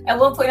at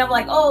one point I'm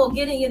like, oh,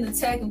 getting into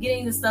tech and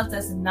getting into stuff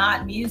that's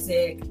not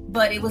music,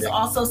 but it was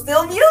also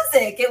still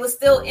music. It was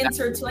still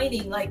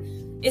intertwining, like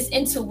it's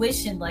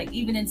intuition, like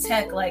even in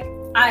tech, like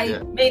I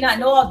may not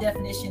know all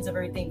definitions of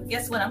everything, but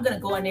guess what? I'm gonna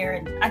go in there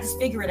and I just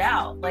figure it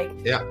out. Like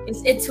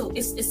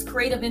it's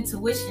creative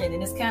intuition,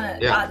 and it's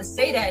kind of odd to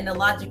say that in a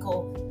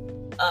logical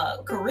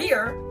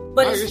career,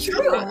 but it's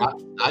true.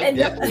 I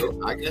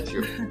get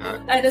you.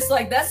 And it's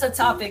like that's a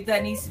topic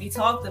that needs to be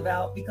talked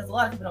about, because a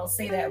lot of people don't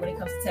say that when it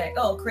comes to tech.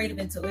 Oh, creative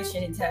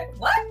intuition in tech.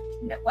 What?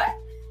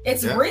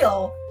 It's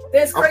real.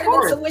 There's creative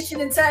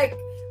intuition in tech,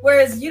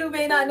 whereas you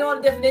may not know all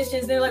the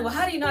definitions. They're like, well,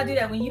 how do you not do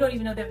that when you don't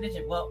even know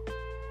definition? Well,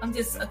 I'm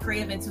just a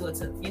creative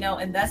intuitive,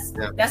 and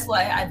that's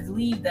why I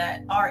believe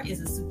that art is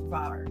a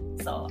superpower.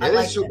 So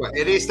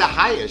It is the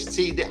highest.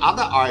 See, the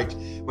other art,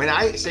 when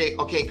I say,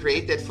 okay,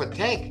 create that for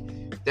tech,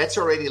 that's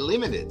already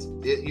limited.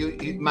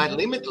 My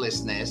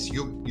limitlessness,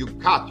 you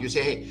cut. You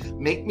say, hey,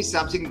 make me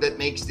something that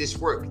makes this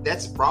work.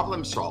 That's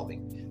problem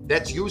solving.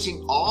 That's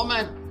using all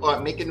my,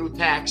 or make a new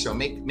tax or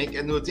make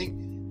a new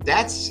thing.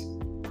 That's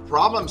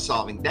problem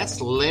solving.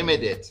 That's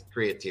limited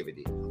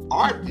creativity.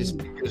 Art is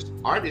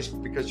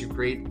because you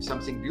create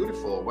something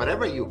beautiful,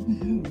 whatever and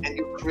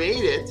you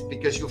create it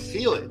because you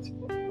feel it.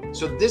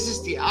 So this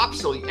is the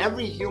opposite.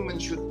 Every human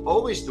should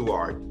always do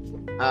art.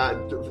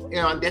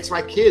 And that's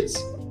why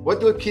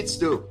what do kids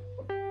do?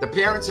 The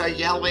parents are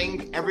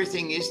yelling,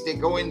 everything is, they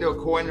go into a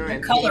corner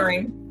and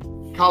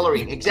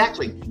coloring,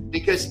 exactly,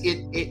 because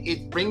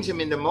it brings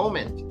them in the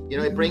moment.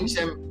 It brings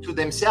them to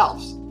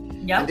themselves.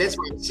 Yep. And that's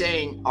why I'm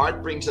saying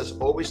art brings us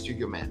always to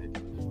humanity.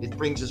 It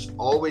brings us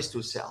always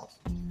to self.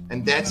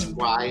 And that's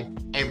why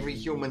every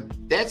human,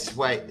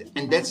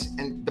 and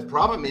the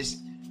problem is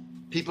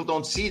people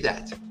don't see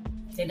that.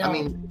 They don't. I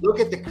mean, look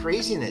at the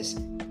craziness.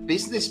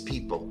 Business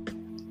people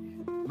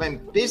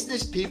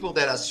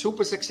that are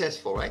super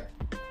successful, right?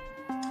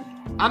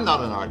 I'm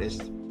not an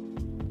artist.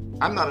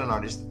 I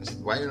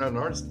said, why are you not an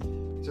artist?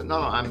 He said,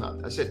 no, I'm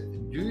not. I said,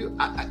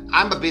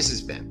 I'm a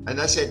businessman. And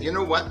I said, you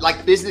know what?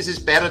 Like, business is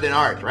better than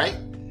art, right?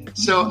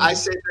 So I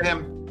said to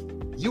him,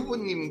 you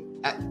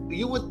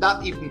would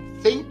not even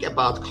think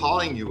about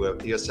calling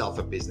yourself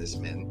a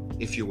businessman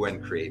if you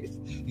weren't creative.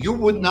 You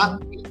would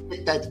not be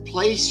at that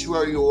place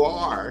where you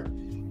are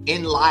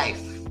in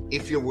life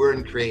if you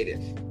weren't creative.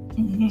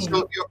 Mm-hmm.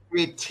 So your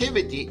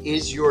creativity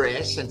is your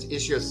essence,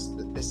 is your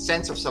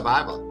sense of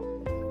survival.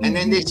 And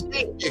then they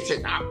say,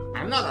 no,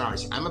 I'm not an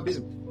artist, I'm a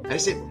business. And I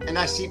said, and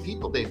I see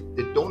people, they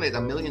donate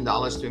 $1 million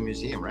to a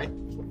museum, right?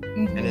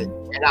 Mm-hmm.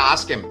 And I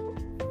ask them,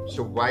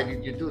 so why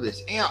did you do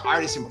this?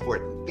 Art is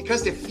important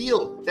because they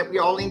feel that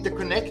we're all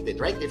interconnected,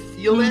 right? They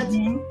feel it,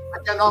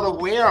 but they're not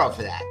aware of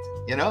that,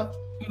 you know?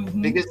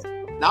 Mm-hmm. Because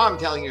now I'm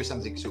telling you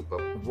something super.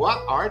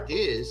 What art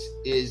is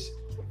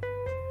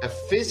a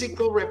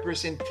physical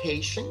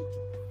representation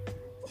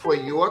for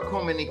your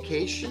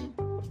communication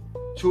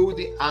to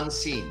the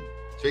unseen.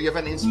 So you have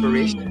an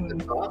inspiration in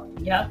the thought.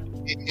 Yep.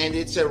 And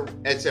it's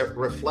a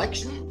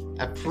reflection,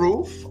 a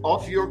proof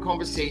of your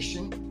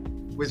conversation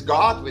with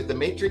God, with the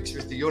matrix,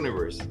 with the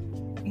universe.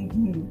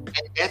 Mm-hmm.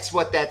 And that's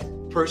what that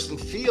person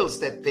feels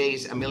that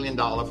pays $1 million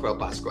for a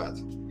bus squad.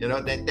 You know,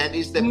 that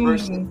is the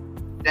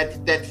person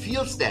that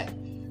feels that.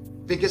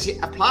 Because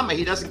a plumber,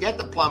 he doesn't get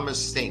the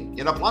plumber's thing.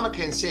 You know, a plumber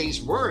can say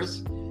he's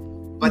worth,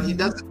 but he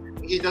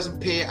doesn't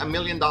pay $1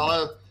 million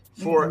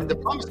for the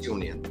plumbers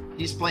union.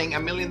 He's paying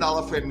 $1 million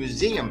for a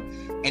museum,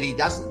 and he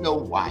doesn't know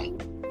why.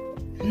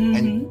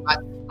 And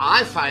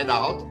I find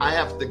out I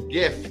have the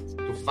gift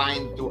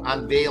to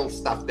unveil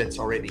stuff that's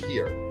already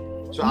here.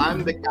 So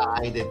I'm the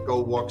guy that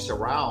walks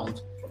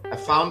around a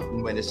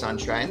fountain when the sun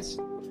shines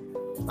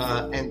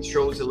and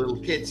shows a little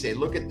kid, say,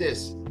 look at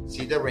this,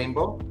 see the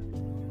rainbow?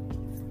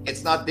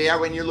 It's not there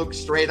when you look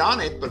straight on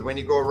it, but when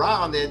you go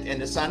around it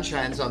and the sun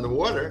shines on the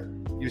water,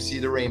 you see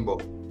the rainbow.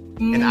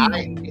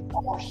 And it's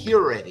all here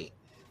already.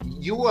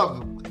 You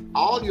have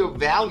all your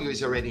value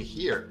is already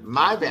here.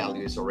 My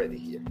value is already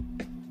here.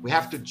 We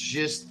have to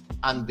just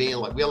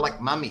unveil it. We're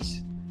like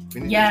mummies.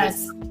 We need to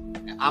just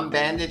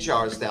unbandage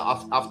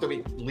ourselves. After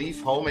we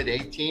leave home at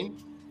 18,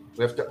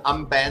 we have to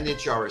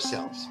unbandage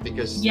ourselves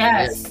because we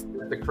have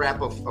the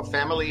crap of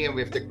family and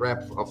we have the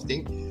crap of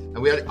things.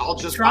 And we are all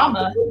just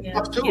trauma.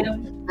 Stuff too.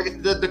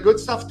 The good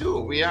stuff too.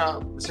 We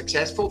are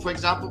successful, for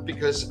example,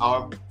 because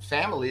our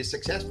family is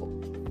successful.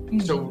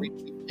 So we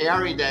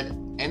carry that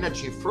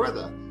energy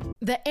further.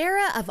 The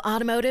era of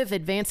automotive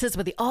advances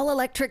with the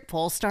all-electric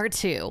Polestar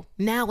 2.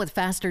 Now with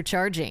faster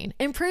charging,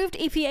 improved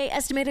EPA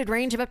estimated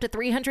range of up to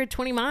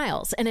 320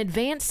 miles, and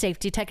advanced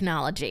safety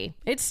technology.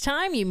 It's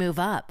time you move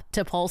up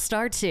to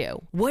Polestar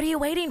 2. What are you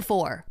waiting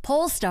for?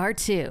 Polestar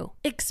 2.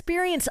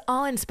 Experience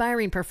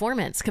awe-inspiring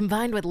performance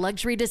combined with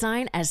luxury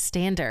design as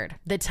standard.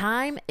 The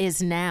time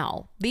is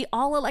now. The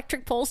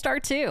all-electric Polestar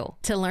 2.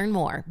 To learn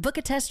more, book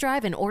a test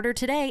drive and order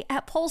today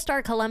at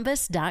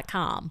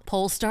polestarcolumbus.com.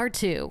 Polestar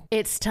 2.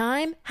 Its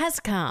time has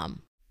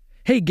come.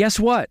 Hey, guess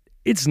what?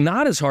 It's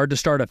not as hard to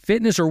start a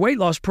fitness or weight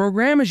loss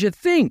program as you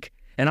think.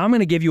 And I'm going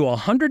to give you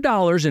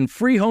 $100 in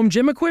free home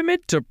gym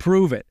equipment to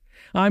prove it.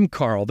 I'm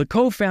Carl, the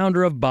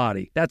co-founder of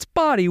Body. That's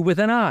Body with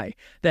an I,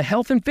 the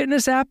health and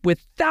fitness app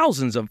with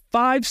thousands of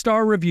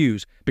 5-star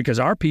reviews because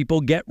our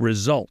people get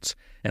results.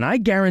 And I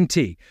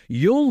guarantee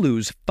you'll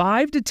lose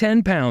 5 to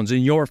 10 pounds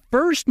in your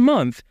first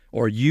month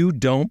or you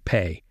don't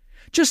pay.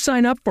 Just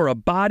sign up for a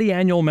Body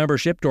annual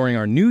membership during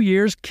our New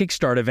Year's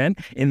Kickstart event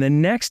in the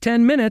next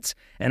 10 minutes,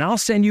 and I'll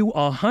send you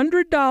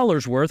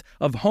 $100 worth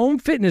of home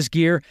fitness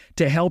gear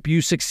to help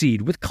you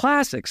succeed with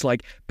classics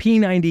like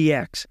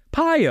P90X,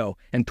 PiYo,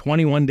 and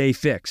 21-Day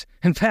Fix.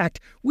 In fact,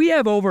 we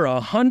have over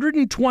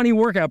 120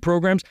 workout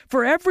programs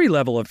for every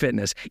level of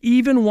fitness,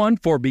 even one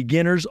for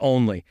beginners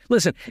only.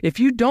 Listen, if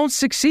you don't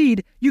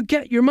succeed, you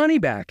get your money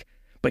back.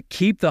 But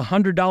keep the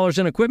 $100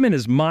 in equipment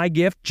as my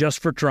gift just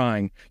for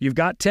trying. You've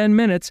got 10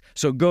 minutes,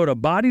 so go to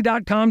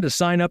body.com to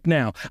sign up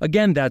now.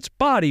 Again, that's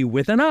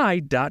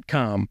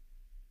bodywithani.com.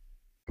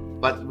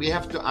 But we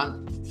have to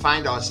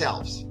find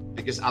ourselves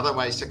because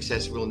otherwise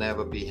success will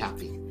never be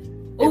happy.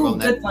 Oh,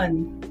 good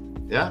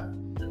one. Yeah?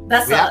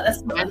 That's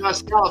find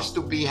ourselves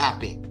to be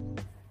happy.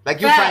 Like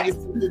you find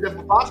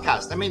the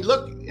podcast. I mean,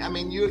 look,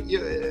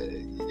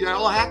 you're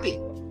all happy.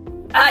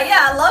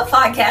 I love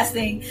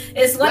podcasting.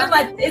 It's one of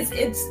my, it's,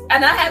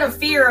 and I had a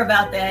fear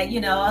about that. You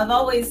know, I've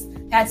always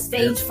had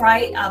stage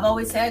fright. I've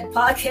always had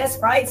podcast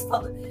frights,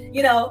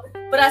 you know,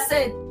 but I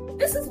said,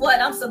 this is what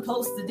I'm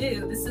supposed to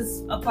do. This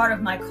is a part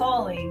of my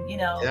calling, you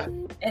know? Yeah.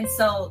 And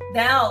so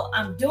now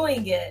I'm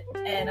doing it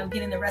and I'm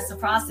getting the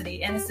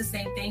reciprocity. And it's the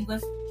same thing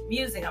with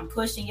music. I'm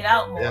pushing it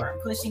out more. I'm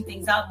pushing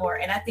things out more.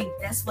 And I think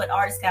that's what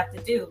artists have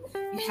to do.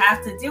 You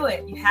have to do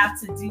it. You have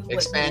to do what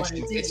expansion.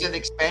 you want to do. It's an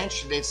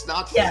expansion. It's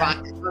not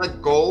fun. It's not a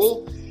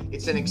goal.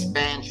 It's an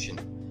expansion.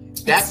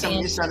 That's a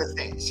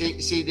misunderstanding.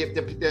 See,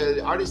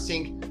 the artists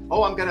think,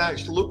 oh, I'm gonna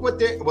look what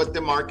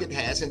the market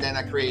has, and then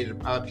I create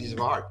a piece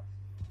of art.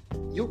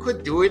 You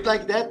could do it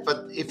like that,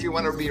 but if you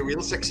want to be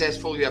real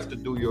successful, you have to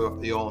do your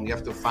own. You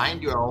have to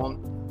find your own,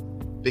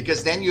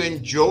 because then you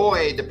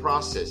enjoy the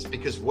process.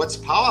 Because what's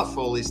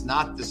powerful is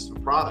not this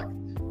product.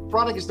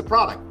 Product is the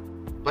product,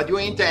 but your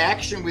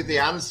interaction with the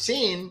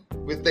unseen,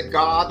 with the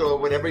God or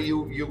whatever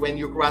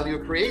while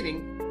you're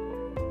creating.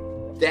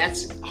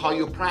 That's how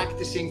you're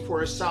practicing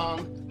for a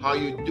song, how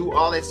you do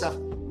all that stuff.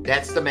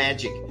 That's the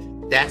magic.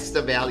 That's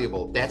the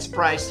valuable. That's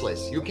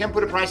priceless. You can't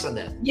put a price on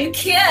that. You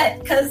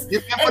can't, because you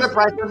can't put a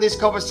price on this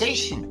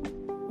conversation.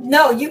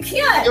 No, you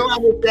can't. You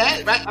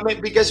understand, right? I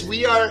mean, because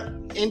we are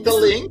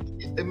interlinked,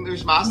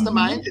 there's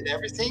mastermind and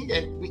everything,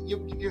 and you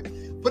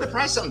put a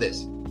price on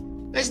this.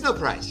 There's no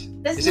price.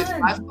 Is it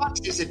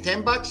 $5? Is it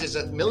 $10? Is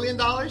it $1 million?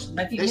 There's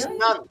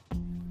none.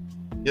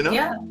 You know?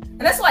 Yeah.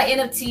 And that's why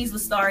NFTs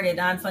was started,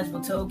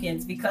 non-fungible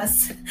tokens,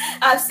 because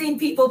I've seen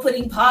people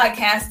putting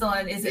podcasts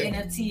on is an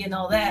NFT and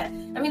all that.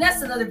 I mean,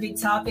 that's another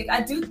big topic. I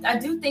do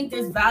think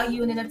there's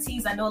value in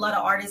NFTs. I know a lot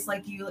of artists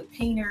like you, like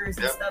painters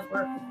and stuff,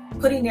 were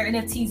putting their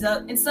NFTs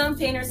up. And some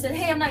painters said,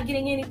 hey, I'm not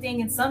getting anything.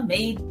 And some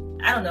made,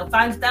 I don't know,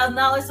 $5,000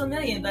 to $1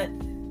 million. But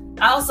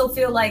I also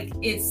feel like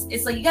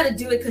it's like you got to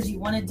do it because you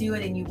want to do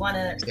it, and you want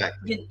to,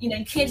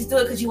 you can't just do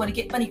it because you want to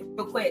get money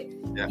real quick.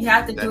 Yeah. You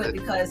have to do it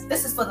because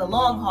this is for the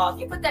long haul. If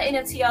you put that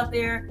NFT out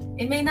there,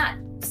 it may not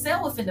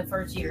sell within the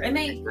first year. It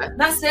may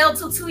not sell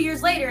till 2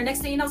 years later. And next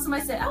thing you know,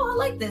 somebody said, oh, I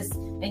like this.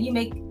 And you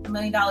make $1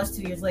 million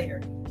 2 years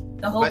later.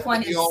 The whole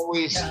point is... You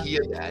always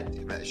hear that,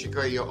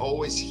 Shakira. You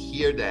always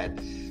hear that.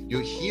 You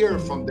hear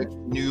from the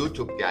new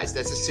YouTube guys.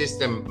 That's a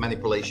system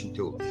manipulation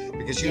too,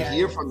 because you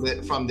hear from the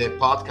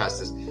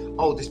podcasters.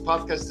 Oh, this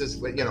podcast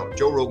is,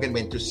 Joe Rogan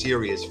went to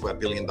Sirius for $1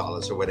 billion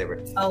or whatever.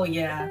 Oh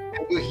yeah.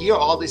 And you hear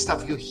all this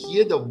stuff. You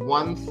hear the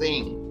one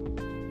thing,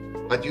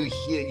 but you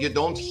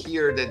don't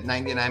hear that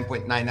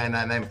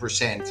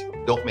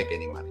 99.9999% don't make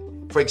any money.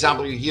 For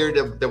example, you hear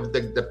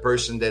the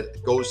person that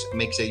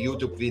makes a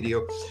YouTube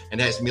video and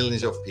has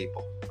millions of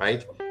people,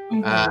 right?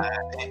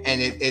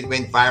 And it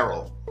went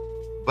viral,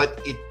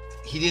 but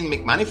he didn't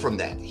make money from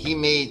that. He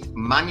made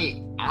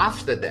money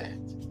after that.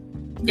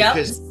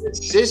 Because the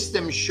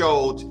system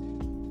showed,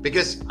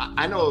 because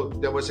I know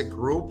there was a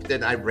group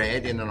that I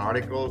read in an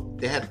article,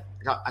 they had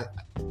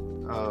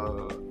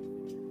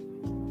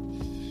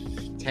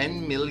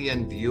 10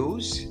 million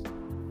views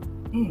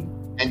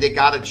and they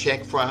got a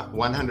check for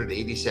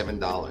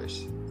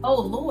 $187.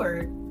 Oh,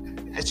 Lord.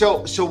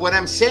 So what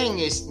I'm saying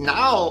is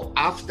now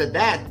after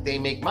that, they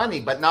make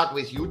money, but not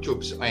with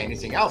YouTube or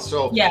anything else.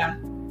 So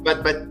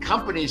But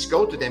companies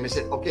go to them and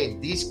say, okay,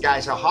 these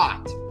guys are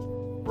hot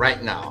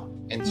right now.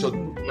 And so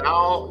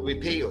now we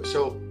pay you.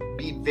 So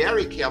be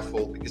very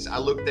careful, because I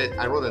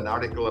wrote an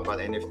article about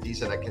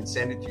NFTs and I can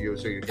send it to you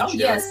so you can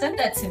share it. Send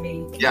that to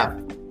me. Yeah.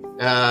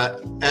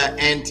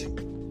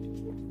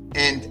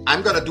 And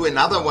I'm going to do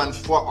another one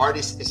for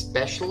artists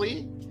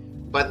especially,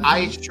 but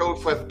I show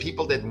for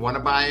people that want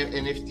to buy an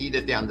NFT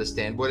that they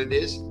understand what it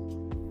is.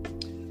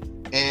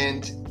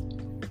 And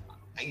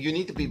you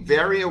need to be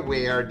very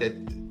aware that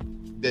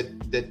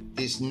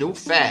these new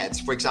fads,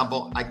 for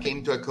example, I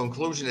came to a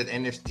conclusion that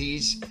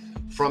NFTs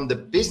from the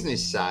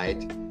business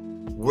side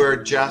were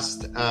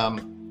just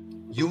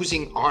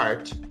using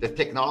art. The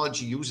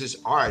technology uses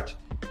art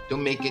to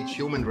make it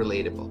human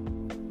relatable,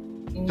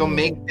 to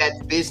make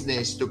that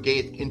business to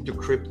get into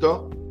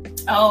crypto.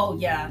 Oh,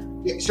 yeah.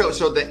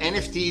 So the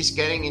NFT is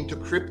getting into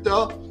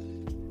crypto,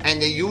 and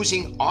they're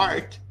using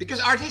art because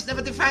artists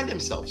never define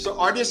themselves. So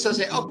artists will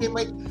say, okay,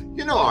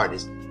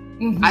 artists.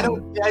 I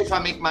don't care if I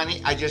make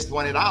money. I just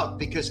want it out,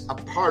 because a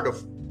part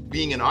of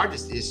being an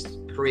artist is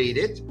create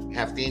it,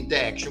 have the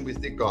interaction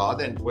with the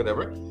God and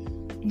whatever,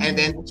 and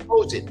then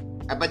expose it.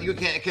 But you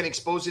can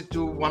expose it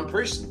to one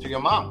person, to your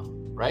mom,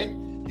 right?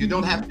 You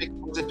don't have to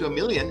expose it to 1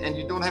 million, and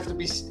you don't have to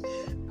be.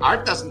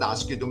 Art doesn't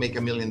ask you to make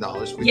 $1 million.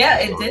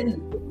 It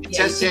didn't. It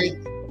just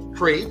said,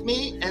 create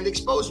me and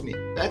expose me.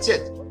 That's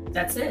it.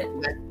 That's it.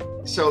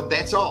 So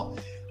that's all.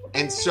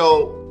 And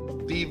so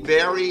be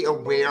very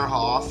aware how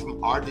often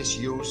art is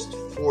used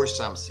for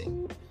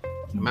something.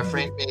 My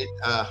friend made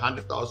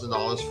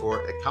 $100,000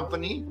 for a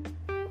company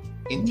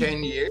in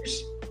 10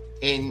 years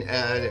in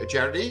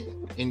charity.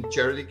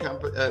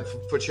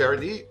 For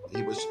charity,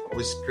 he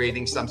was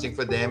creating something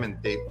for them, and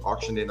they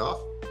auctioned it off.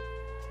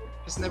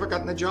 He's never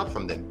gotten a job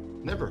from them.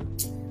 Never.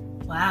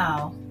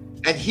 Wow.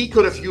 And he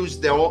could have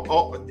used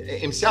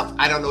himself.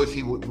 I don't know if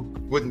he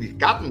wouldn't have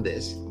gotten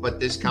this, but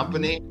this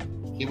company,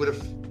 he would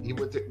have.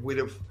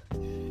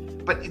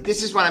 But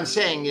this is what I'm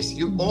saying: is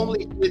you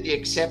only hear the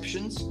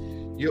exceptions.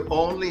 You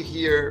only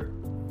hear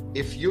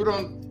if you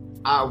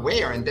are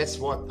aware, and that's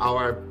what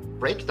our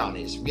breakdown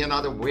is. We are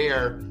not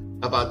aware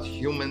about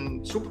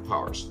human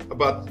superpowers,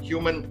 about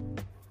human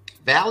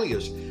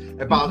values,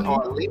 about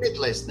our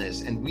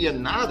limitlessness, and we are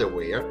not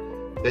aware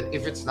that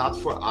if it's not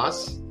for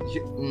us,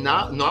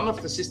 none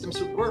of the systems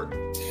would work.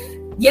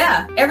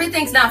 Yeah,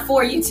 everything's not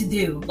for you to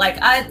do. Like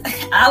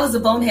I was a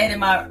bonehead in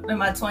my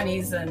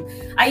 20s, and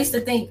I used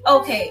to think,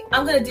 okay,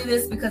 I'm gonna do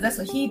this because that's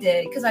what he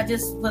did. Because I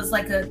just was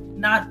like I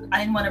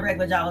didn't want a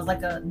regular job. I was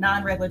like a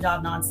non-regular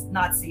job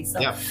Nazi. So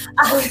yeah.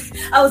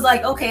 I was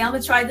like, okay, I'm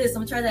gonna try this.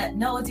 I'm gonna try that.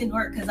 No, it didn't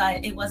work because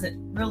it wasn't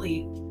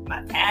really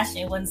my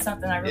passion. It wasn't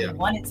something I really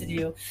wanted to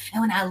do.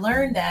 And when I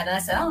learned that, and I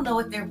said, I don't know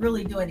what they're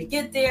really doing to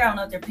get there. I don't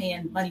know if they're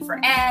paying money for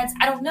ads.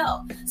 I don't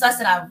know. So I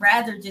said, I'd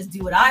rather just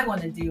do what I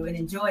want to do and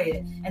enjoy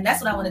it. And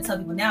that's what I want to tell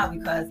people now,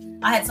 because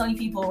I had so many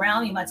people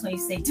around me in my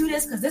 20s say, do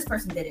this because this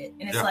person did it.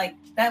 And it's like,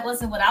 that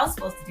wasn't what I was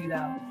supposed to do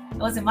though. It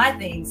wasn't my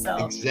thing. So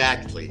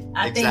exactly.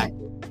 I think,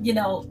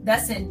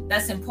 that's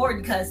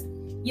important because,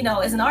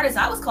 as an artist,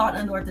 I was called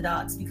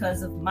unorthodox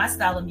because of my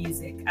style of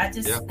music. I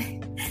just,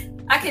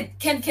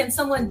 can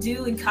someone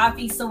do and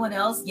copy someone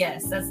else?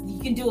 Yes, you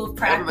can do it with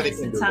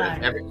practice and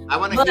time. I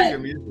want to hear your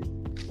music.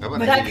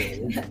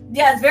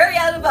 Yeah, it's very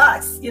out of the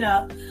box,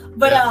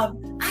 But I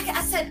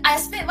said I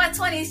spent my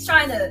 20s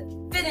trying to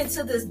fit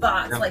into this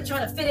box, like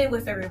trying to fit in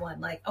with everyone.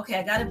 Like, okay,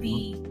 I gotta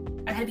be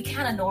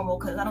kind of normal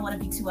because I don't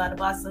want to be too out of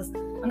the box.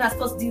 I'm not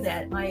supposed to do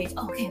that at my age.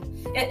 Oh, okay,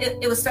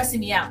 it was stressing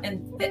me out,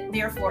 and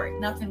therefore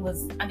nothing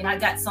was. I mean, I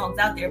got songs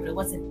out there, but it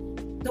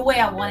wasn't the way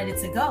I wanted it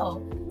to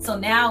go. So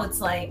now it's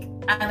like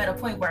I'm at a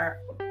point where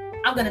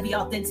I'm going to be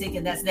authentic,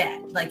 and that's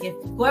that. Like if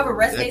whoever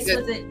resonates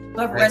with it,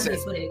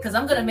 because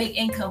I'm going to make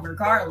income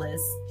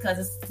regardless, because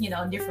it's,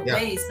 in different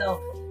ways.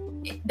 So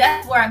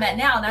that's where I'm at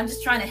now. And I'm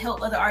just trying to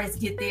help other artists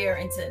get there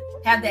and to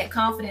have that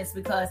confidence,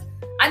 because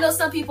I know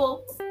some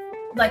people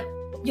like,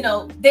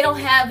 they don't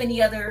have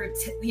any other,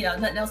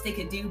 nothing else they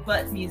could do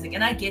but music.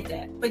 And I get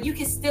that, but you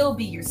can still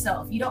be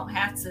yourself. You don't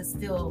have to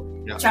still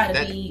try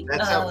to be.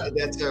 That's a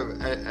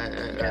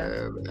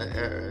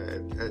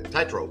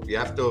tightrope. You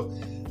have to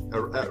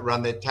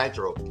run the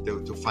tightrope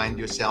to find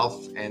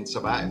yourself and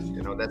survive.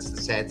 That's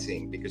the sad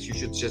thing, because you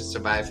should just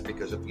survive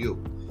because of you,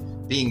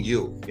 being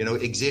you,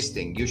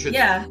 existing.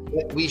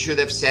 We should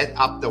have set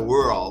up the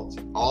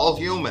world, all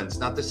humans,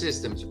 not the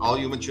systems. All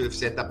humans should have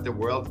set up the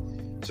world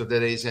so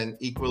that there is an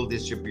equal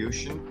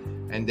distribution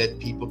and that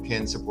people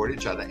can support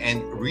each other,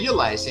 and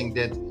realizing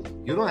that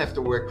you don't have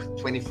to work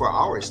 24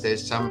 hours.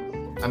 There's an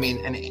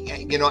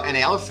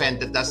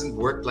elephant that doesn't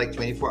work like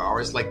 24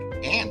 hours like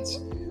ants,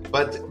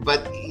 but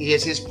he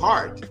has his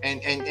part,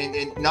 and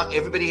not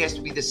everybody has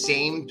to be the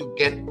same to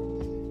get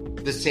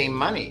the same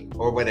money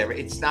or whatever.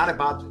 It's not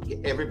about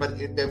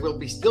everybody. There will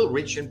be still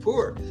rich and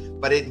poor,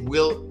 but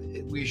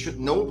we should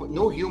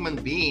no human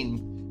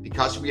being,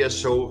 because we are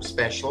so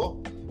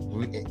special,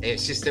 a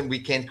system we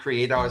can't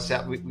create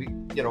ourselves.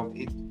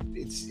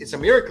 It's a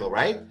miracle,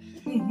 right?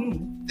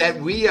 Mm-hmm. That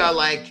we are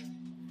like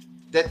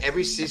that.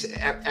 Every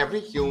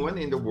human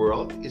in the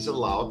world is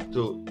allowed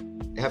to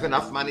have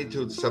enough money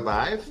to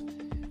survive.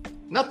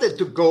 Not that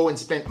to go and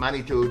spend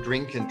money to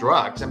drink and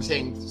drugs. I'm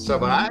saying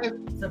survive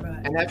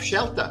and have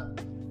shelter.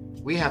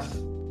 We have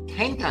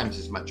 10 times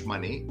as much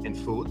money and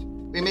food.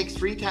 We make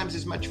 3 times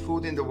as much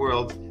food in the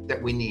world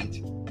that we need.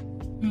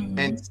 Mm-hmm.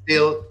 And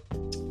still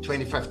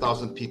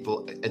 25,000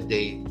 people a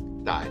day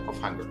die of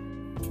hunger.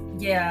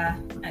 Yeah.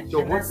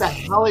 So what the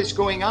hell is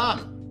going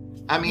on?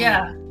 I mean,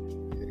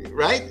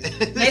 right?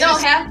 They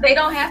don't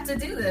have to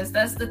do this.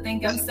 That's the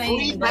thing I'm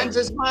saying. 3 times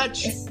as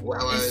much.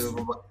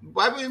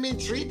 Why would you mean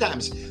 3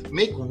 times?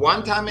 Make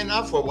 1 time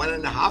enough, or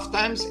 1.5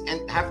 times,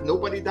 and have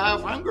nobody die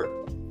of hunger.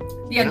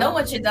 Yeah, no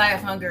one should die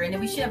of hunger, and then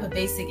we should have a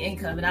basic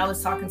income. And I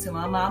was talking to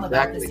my mom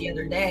about this the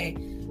other day.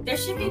 There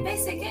should be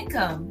basic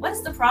income. What's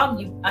the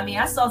problem?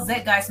 I saw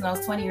Zeitgeist when I was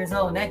 20 years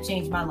old, and that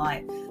changed my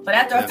life. But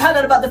after I found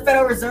out about the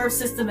Federal Reserve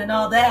System and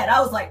all that, I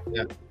was like,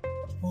 I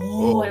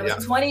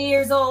was 20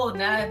 years old,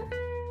 and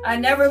I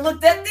never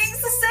looked at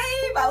things the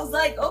same. I was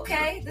like,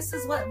 okay, this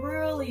is what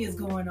really is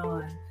going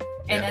on.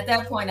 And at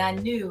that point, I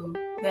knew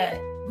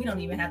that we don't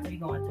even have to be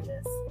going through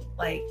this.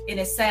 Like, and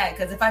it's sad,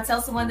 because if I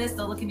tell someone this,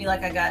 they'll look at me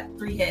like I got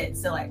 3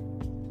 heads. So like,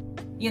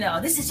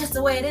 this is just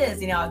the way it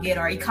is. I'll get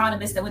our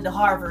economists that went to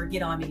Harvard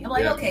get on me. I'm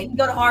like, okay, you can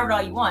go to Harvard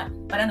all you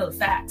want, but I know the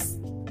facts.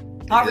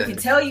 Harvard can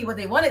tell you what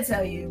they want to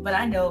tell you, but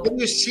I know. But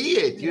you see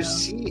it. You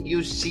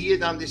see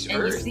it on this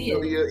earth. You see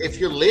it.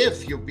 If you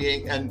live,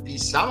 and be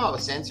somehow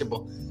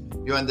sensible,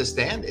 you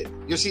understand it.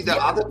 You see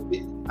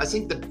I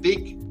think the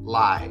big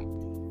lie,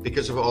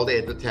 because of all the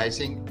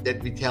advertising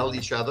that we tell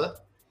each other,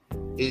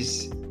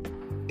 is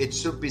it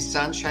should be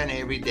sunshine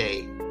every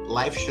day.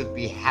 Life should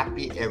be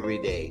happy every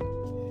day.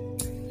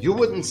 You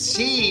wouldn't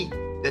see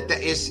that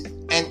there is,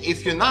 and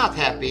if you're not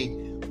happy,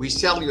 we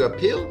sell you a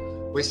pill,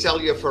 we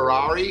sell you a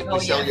Ferrari, we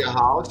sell you a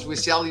house, we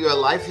sell you a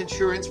life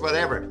insurance,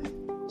 whatever.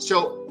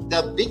 So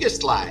the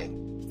biggest lie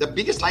that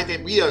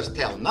we always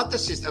tell, not the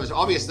system, it was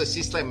obvious the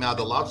system are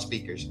the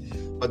loudspeakers,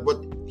 but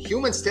what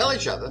humans tell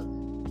each other,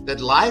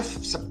 that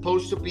life's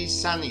supposed to be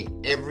sunny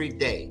every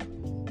day.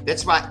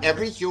 That's why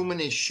every human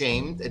is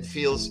shamed. It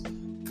feels,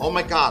 oh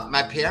my God,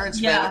 my parents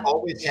were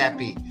always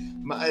happy.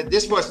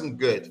 This wasn't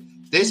good.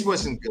 This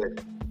wasn't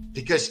good.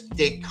 because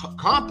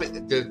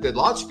the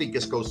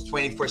loudspeakers goes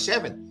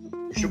 24/7.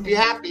 You should be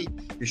happy.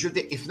 You should.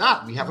 If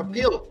not, we have a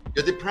pill.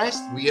 You're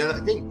depressed. We have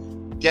a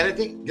thing. Get a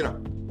thing. You know.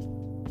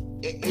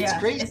 It's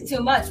crazy. It's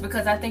too much,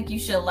 because I think you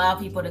should allow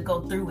people to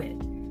go through it.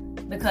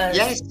 Because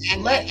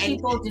let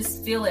people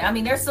just feel it. I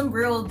mean, there's some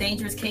real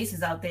dangerous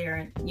cases out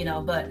there, you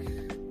know, but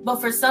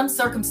for some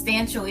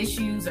circumstantial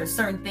issues or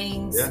certain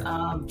things,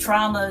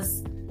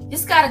 traumas,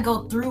 just got to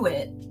go through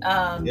it.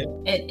 And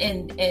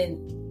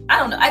I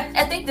don't know.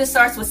 I think this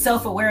starts with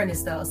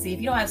self-awareness, though. See, if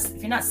you're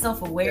not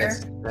self-aware,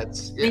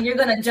 then you're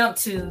gonna jump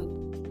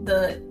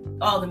to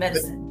all the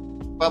medicine.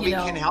 But we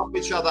can help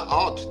each other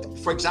out.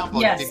 For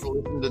example, if people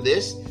listen to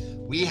this,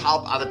 we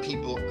help other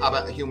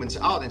humans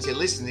out and say,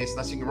 listen, there's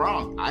nothing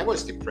wrong. I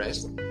was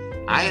depressed.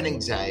 I had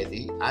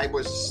anxiety. I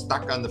was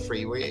stuck on the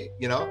freeway,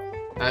 you know,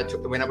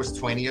 when I was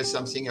 20 or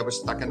something, I was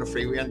stuck on the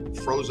freeway and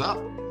froze up.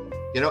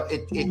 You know,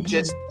 it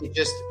just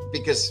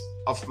because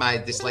of my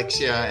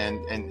dyslexia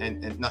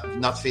and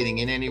not fitting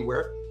in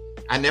anywhere.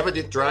 I never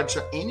did drugs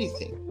or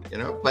anything, you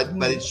know, but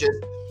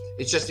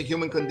it's just a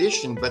human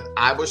condition. But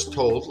I was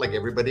told, like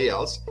everybody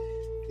else,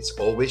 it's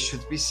always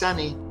should be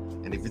sunny.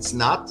 And if it's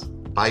not,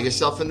 buy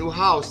yourself a new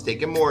house,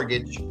 take a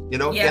mortgage, you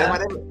know, get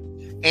whatever.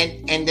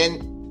 And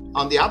then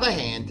on the other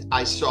hand,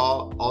 I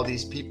saw all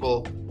these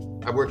people.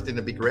 I worked in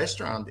a big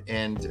restaurant,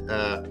 and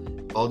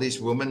all these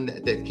women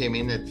that came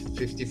in at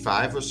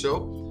 55 or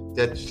so,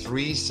 that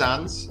 3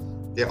 sons,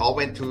 they all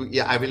went to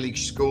Ivy League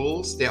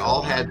schools. They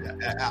all had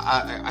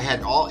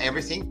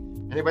everything,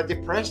 and they were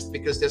depressed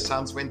because their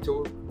sons went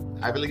to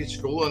Ivy League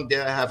school and they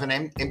have an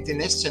empty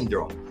nest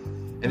syndrome.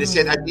 And they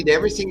said, I did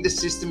everything the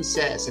system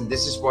says. And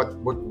this is what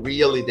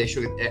really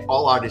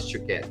all artists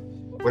should get.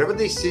 Whatever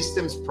these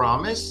systems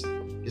promise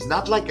is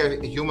not like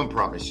a human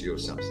promise you or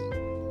something.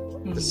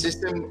 The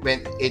system,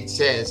 when it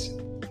says,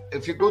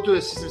 if you go to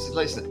a system, says,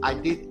 listen, I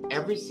did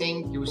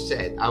everything you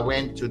said. I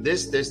went to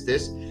this.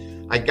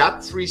 I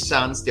got 3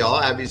 sons. They all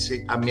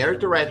obviously, I'm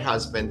married to the right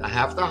husband. I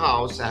have the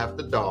house. I have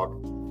the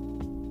dog.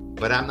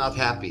 But I'm not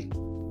happy.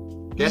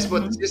 Guess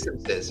what the system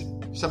says?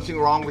 Something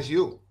wrong with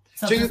you.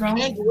 So you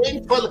can't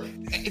wait for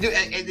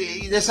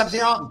there's something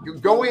wrong. You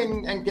go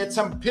in and get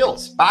some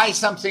pills. Buy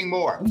something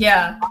more.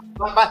 Yeah.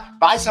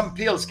 Buy some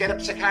pills. Get a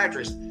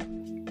psychiatrist.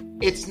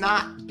 It's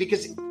not,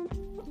 because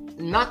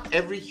not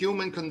every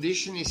human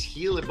condition is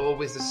healable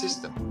with the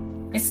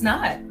system. It's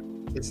not.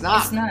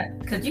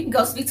 Because you can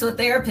go speak to a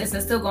therapist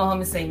and still go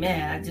home and say,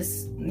 man, I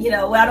just, I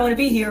don't want to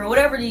be here, or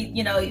whatever,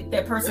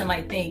 that person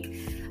might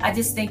think. I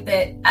just think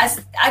that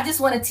I just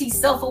want to teach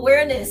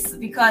self-awareness,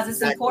 because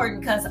it's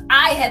important, because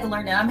I had to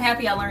learn that. I'm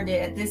happy I learned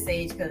it at this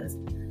age,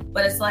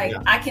 but it's like,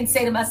 I can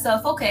say to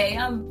myself, okay,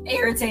 I'm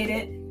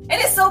irritated, and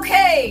it's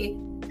okay,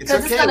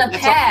 because it's going to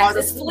pass.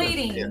 It's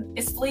fleeting. Yeah.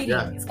 It's fleeting.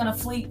 Yeah. It's going to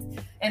fleet.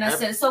 And I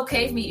said, it's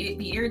okay for me to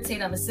be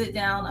irritated. I'm going to sit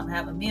down. I'm going to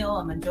have a meal.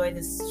 I'm going to enjoy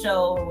this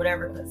show or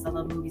whatever, because I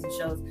love movies and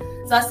shows.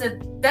 So I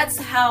said, that's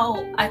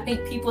how I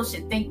think people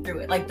should think through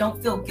it. Like, don't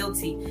feel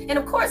guilty. And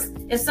of course,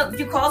 if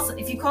you call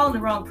them the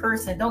wrong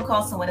person, don't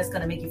call someone that's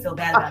going to make you feel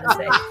bad about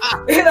it.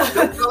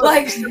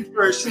 Like,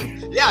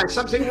 person. Yeah, there's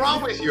something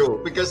wrong with you,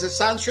 because the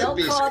sound should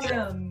be. Don't call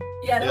them.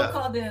 Yeah, don't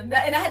call them.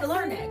 And I had to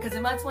learn that, because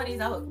in my 20s,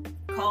 I would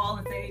call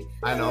and say,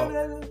 I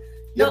know.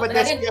 Yeah, but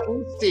that's your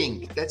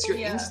instinct. That's your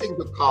instinct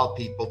to call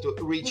people, to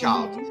reach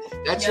out.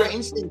 That's your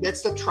instinct.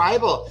 That's the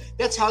tribal.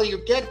 That's how you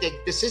get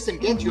the system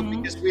gets you,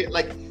 because we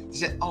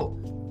said, oh,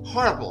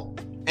 horrible.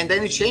 And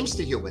then it changed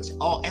to humans.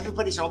 Oh,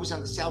 everybody's always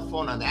on the cell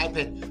phone, on the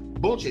iPad.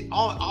 Bullshit.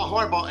 Oh,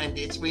 horrible. And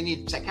we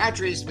need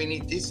psychiatrists. We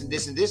need this and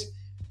this and this.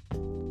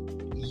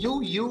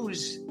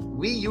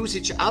 We use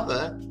each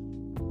other.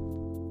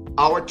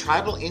 Our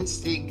tribal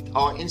instinct,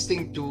 our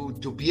instinct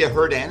to be a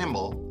herd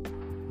animal,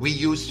 we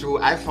use through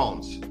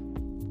iPhones,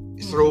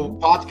 through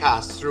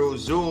podcasts, through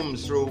Zoom,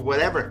 through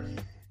whatever,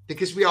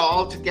 because we are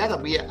all together.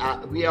 We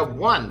are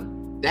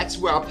one. That's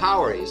where our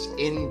power is,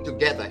 in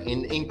together,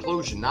 in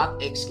inclusion,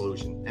 not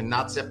exclusion, and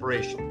not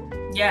separation.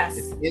 Yes.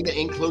 In the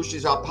inclusion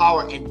is our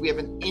power, and we have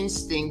an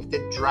instinct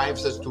that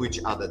drives us to each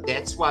other.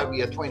 That's why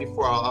we are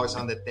 24 hours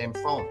on that damn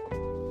phone,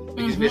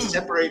 because we're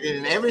separated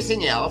in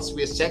everything else.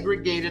 We're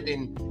segregated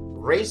in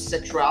race,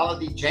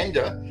 sexuality,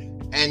 gender,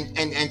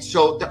 and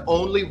so the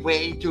only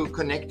way to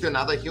connect to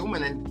another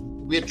human, and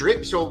we're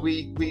dripped, so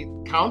we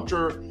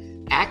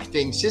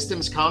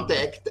systems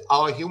counteract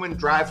our human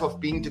drive of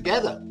being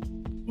together.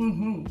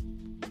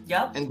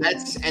 Yep. And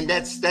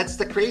that's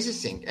the crazy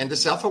thing. And the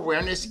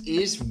self-awareness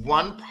is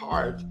one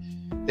part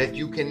that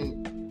you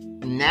can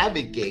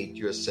navigate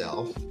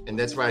yourself. And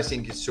that's why I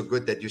think it's so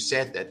good that you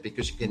said that,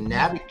 because you can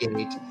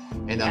navigate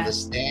and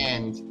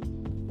understand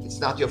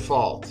it's not your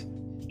fault.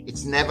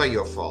 It's never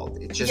your fault.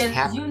 It just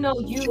happens. You know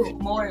you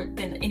more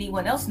than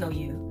anyone else know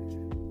you.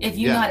 If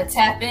you know how to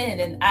tap in.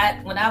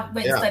 And when I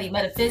went and studied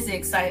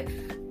metaphysics,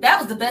 that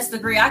was the best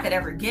degree I could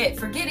ever get.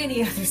 Forget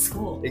any other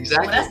school.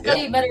 Exactly. When I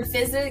studied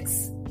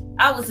metaphysics,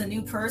 I was a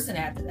new person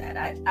after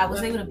that. I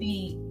was able to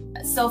be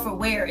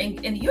self-aware, and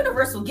the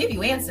universe will give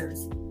you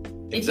answers.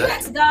 If you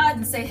ask God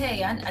and say,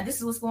 hey, this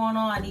is what's going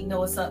on, I need to know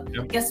what's up.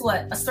 Yep. Guess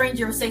what? A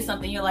stranger will say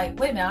something. You're like,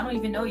 wait a minute, I don't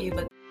even know you.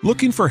 But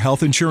looking for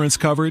health insurance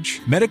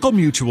coverage? Medical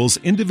Mutual's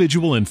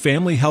individual and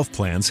family health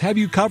plans have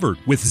you covered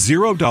with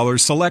 $0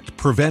 select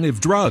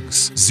preventive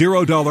drugs,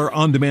 $0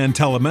 on-demand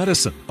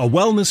telemedicine, a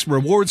wellness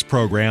rewards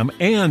program,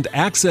 and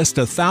access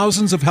to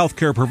thousands of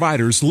healthcare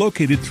providers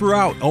located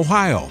throughout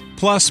Ohio.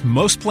 Plus,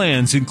 most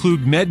plans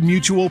include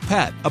MedMutual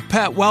Pet, a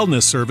pet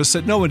wellness service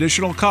at no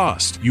additional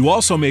cost. You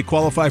also may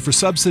qualify for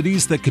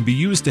subsidies that can be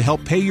used to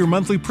help pay your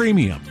monthly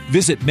premium.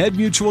 Visit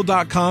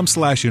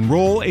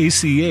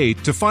medmutual.com/enroll-ACA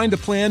to find a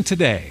plan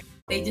today.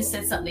 They just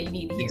said something you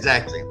need to hear.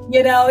 Exactly.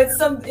 You know, it's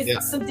some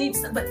deep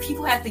stuff, but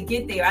people have to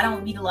get there. I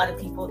don't meet a lot of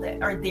people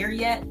that are there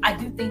yet. I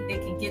do think they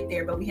can get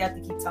there, but we have to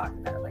keep talking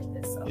about it like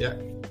this. So. Yeah.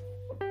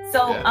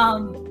 So,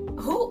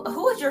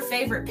 who is your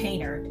favorite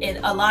painter,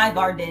 alive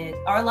or dead,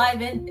 or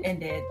alive and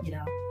dead? You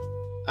know.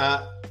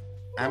 I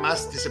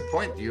must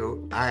disappoint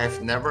you. I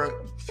have never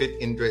fit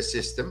into a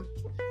system,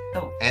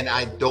 and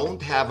I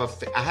don't have a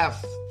favorite,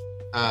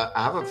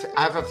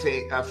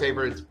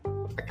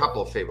 a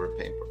couple of favorite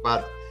painters,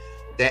 but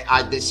that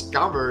I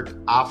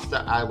discovered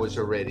after I was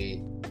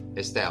already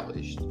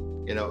established.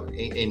 You know,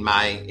 in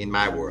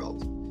my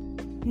world.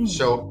 Mm.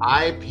 So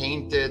I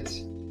painted.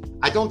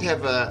 I don't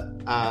have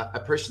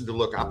a person to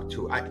look up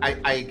to.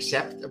 I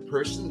accept a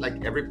person,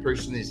 like every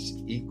person is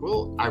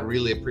equal. I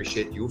really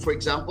appreciate you, for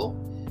example,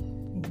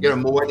 you know,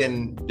 more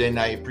than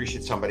I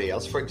appreciate somebody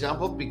else, for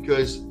example,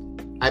 because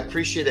I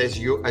appreciate as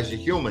a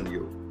human,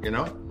 you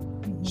know.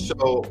 Mm-hmm.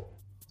 So,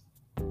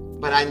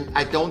 but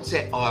I don't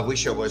say, oh, I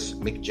wish I was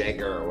Mick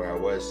Jagger or I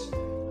was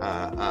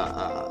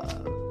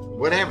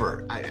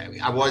whatever.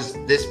 I was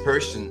this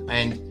person,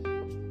 and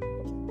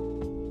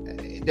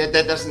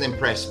that doesn't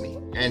impress me.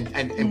 And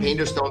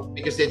painters don't,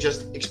 because they're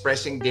just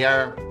expressing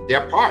their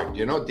part,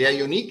 you know, their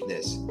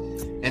uniqueness.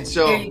 And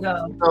so, there you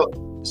go.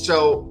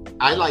 So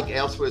I like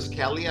Ellsworth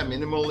Kelly, a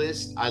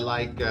minimalist. I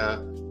like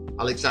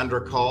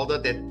Alexandra Calder,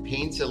 that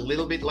paints a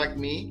little bit like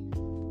me.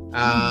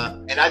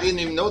 And I didn't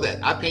even know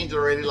that. I painted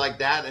already like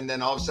that. And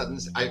then all of a sudden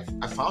I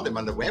found him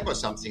on the web or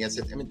something. I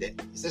said, I mean,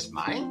 is this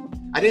mine?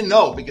 I didn't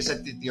know, because I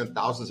did, you know,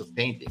 thousands of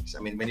paintings. I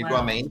mean, when you go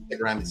on my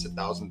Instagram, it's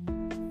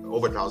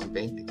over 1,000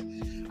 paintings.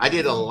 I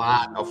did a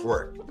lot of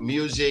work,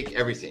 music,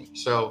 everything.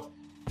 So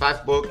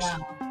 5 books,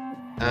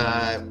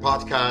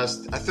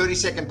 podcast, a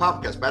 30-second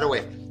podcast. By the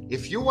way,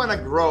 if you want to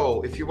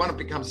grow, if you want to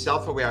become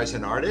self-aware as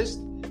an artist,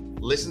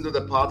 listen to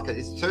the podcast.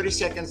 It's 30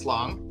 seconds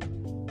long.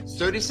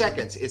 30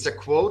 seconds. It's a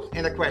quote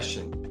and a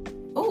question.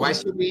 Ooh.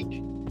 Twice a week.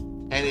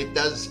 And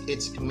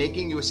it's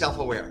making you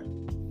self-aware.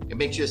 It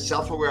makes you a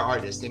self-aware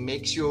artist. It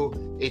makes you,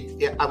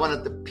 I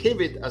wanted to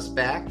pivot us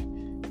back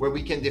where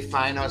we can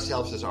define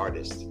ourselves as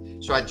artists.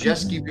 So I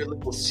just give you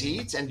little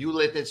seeds and you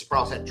let it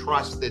sprout. I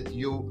trust that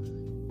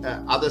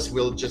others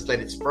will just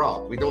let it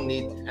sprout. We don't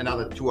need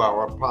another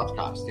 2-hour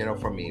podcast, you know,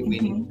 for me. We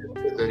need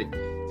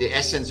the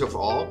essence of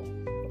all.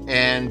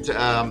 And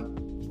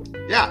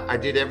I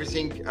did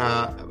everything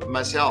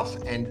myself.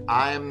 And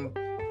I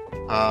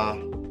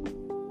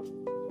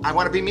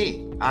want to be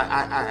me.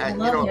 I you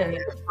know,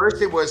 at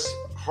first it was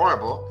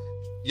horrible,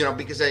 you know,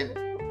 because I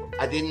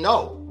didn't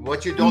know.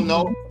 What you don't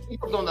know,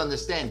 people don't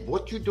understand.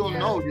 What you don't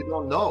know, you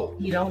don't know.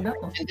 You don't know.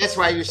 And that's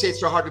why you say it's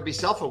so hard to be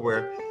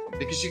self-aware,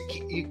 because you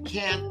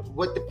can't,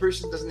 what the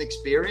person doesn't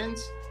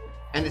experience,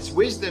 and its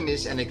wisdom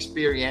is an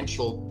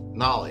experiential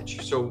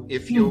knowledge. So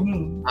if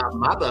you are a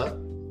mother,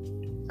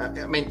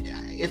 I mean,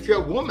 if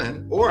you're a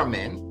woman or a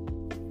man,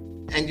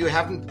 and you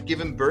haven't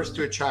given birth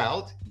to a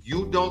child,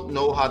 you don't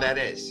know how that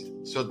is.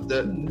 So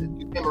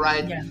you can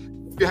write,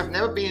 if you have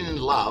never been in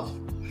love,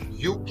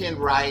 you can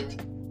write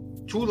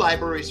 2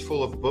 libraries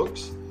full of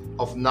books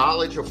of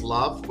knowledge of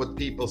love, what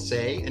people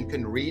say, and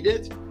can read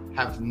it,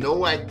 have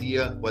no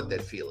idea what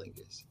that feeling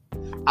is.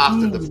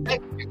 After the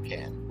fact, you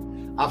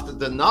can. After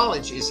the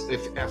knowledge is,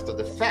 after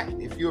the fact,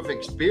 if you have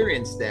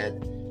experienced that,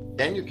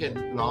 then you can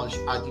acknowledge,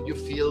 how did you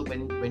feel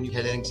when you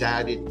had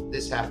anxiety,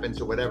 this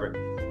happens or whatever.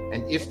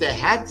 And if they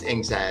had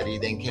anxiety,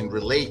 then can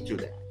relate to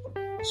that.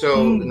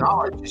 So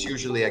knowledge is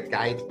usually a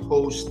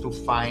guidepost to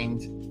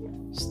find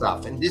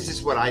stuff. And this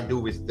is what I do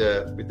with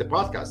the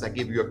podcast. I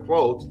give you a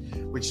quote,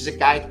 which is a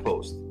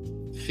guidepost.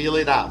 Feel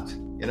it out,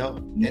 you know?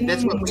 And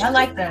that's what I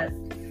like that.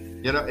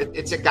 You know,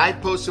 it's a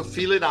guidepost to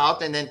feel it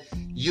out. And then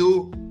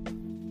you,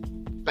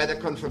 by the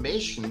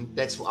confirmation,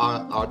 that's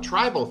our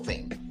tribal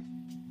thing.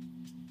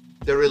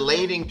 The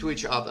relating to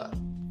each other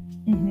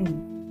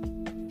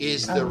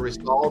is the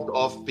result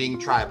of being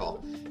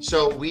tribal.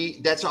 So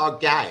that's our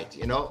guide,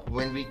 you know,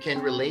 when we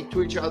can relate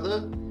to each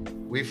other,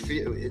 we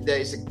feel there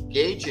is a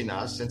gauge in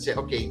us and say,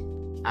 okay,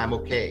 I'm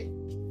okay.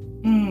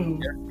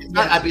 It's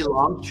not I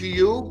belong to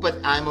you, but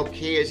I'm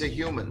okay as a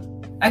human.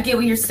 I get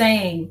what you're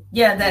saying.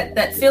 Yeah,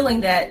 that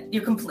feeling that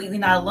you're completely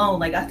not alone.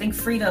 Like I think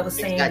Frida was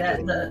saying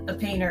that, the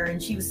painter,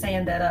 and she was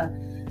saying that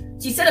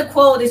she said a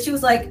quote and she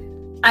was like,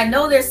 I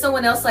know there's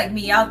someone else like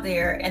me out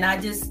there, and I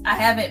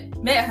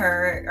haven't met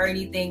her or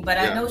anything, but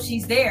I know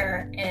she's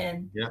there,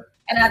 and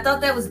I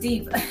thought that was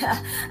deep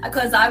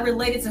because I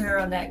related to her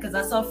on that, because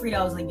I saw Frida.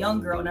 I was a young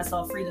girl and I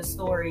saw Frida's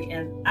story,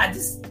 and I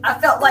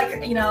felt like,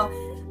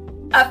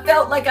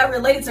 I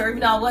related to her,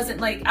 even though I wasn't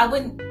like, I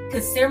wouldn't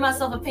consider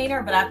myself a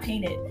painter, but I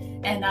painted.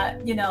 And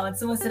and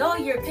someone said, "Oh,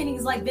 your painting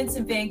is like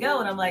Vincent van Gogh,"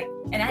 and I'm like,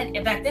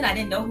 and back then I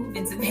didn't know who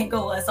Vincent van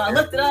Gogh was, so I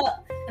looked it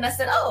up and I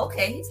said, "Oh,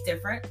 okay, he's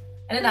different."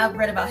 And then I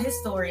read about his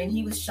story, and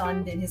he was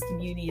shunned in his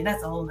community, and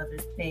that's a whole other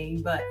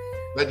thing. But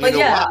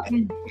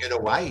you know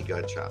why he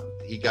got shunned?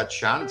 He got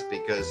shunned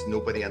because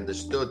nobody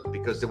understood,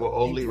 because they were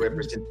only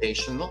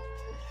representational,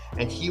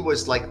 and he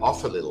was like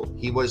off a little.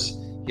 He was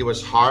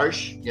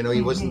harsh,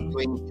 he wasn't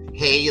doing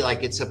hey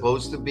like it's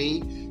supposed to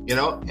be,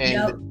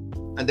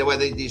 and there were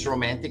these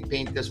romantic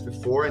painters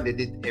before, and they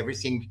did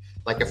everything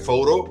like a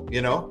photo,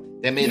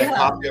 They made a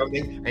copy of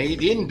it, and he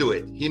didn't do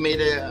it. He made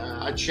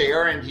a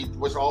chair, and he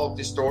was all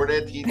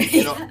distorted.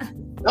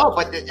 No,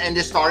 but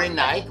the Starry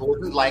Night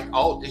wasn't like,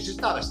 oh, this is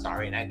not a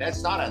Starry Night.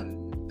 That's not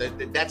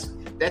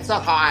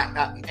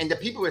how and the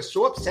people were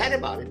so upset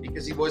about it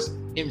because he was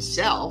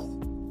himself.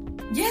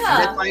 Yeah.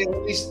 And that's why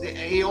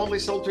he only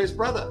sold to his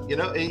brother.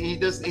 He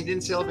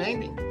didn't sell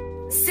painting.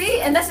 See,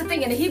 and that's the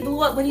thing. And he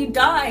blew up when he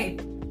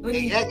died.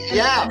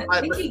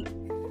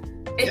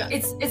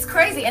 It's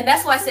crazy, and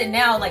that's why I said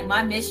now, like,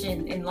 my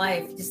mission in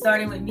life, just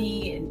starting with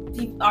me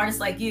and artists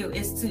like you,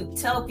 is to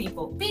tell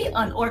people, be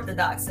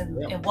unorthodox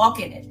and walk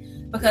in it,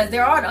 because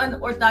there are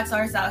unorthodox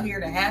artists out here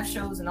that have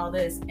shows and all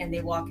this, and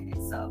they walk in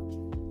it. So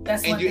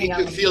that's one thing.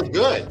 And you feel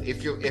good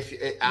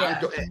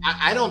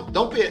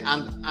don't be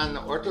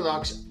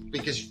unorthodox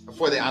because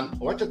for the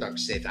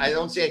unorthodox sake. I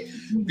don't say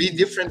be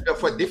different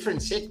for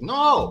different sake.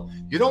 No,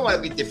 you don't want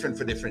to be different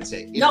for different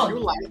sake. If you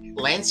like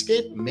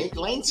landscape, make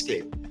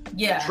landscape.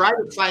 Yeah. Try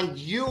to find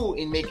you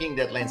in making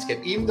that landscape.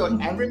 Even though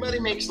everybody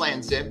makes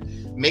landscape,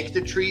 make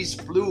the trees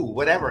blue,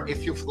 whatever.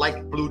 If you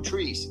like blue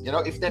trees,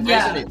 if that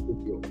resonates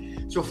with you.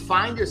 So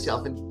find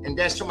yourself, and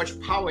there's so much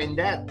power in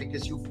that,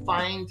 because you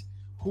find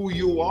who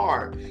you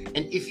are.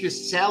 And if your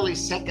sell is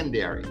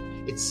secondary,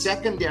 it's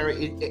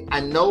secondary. I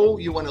know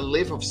you want to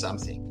live off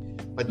something,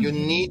 but you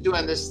need to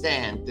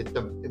understand that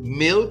the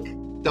milk,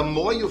 the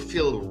more you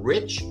feel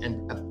rich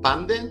and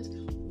abundant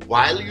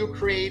while you're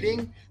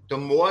creating, the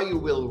more you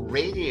will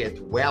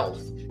radiate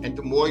wealth, and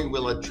the more you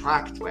will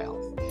attract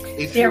wealth.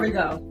 We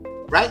go.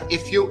 Right?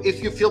 If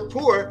you feel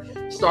poor,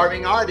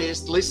 starving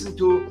artists, listen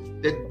to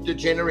the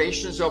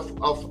generations of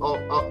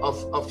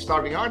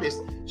starving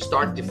artists.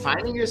 Start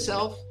defining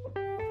yourself.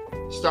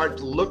 Start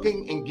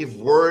looking and give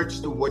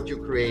words to what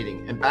you're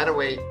creating. And by the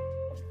way,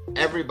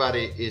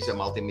 everybody is a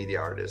multimedia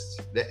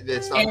artist.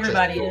 That's not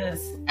everybody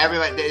is.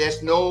 Everybody.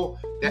 There's no.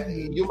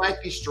 You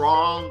might be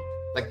strong.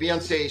 Like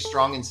Beyonce is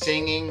strong in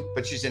singing,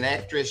 but she's an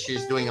actress.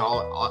 She's doing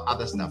all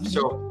other stuff.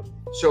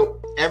 So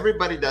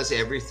everybody does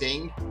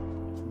everything.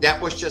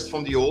 That was just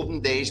from the olden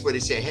days where they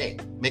say, "Hey,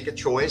 make a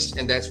choice,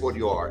 and that's what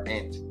you are."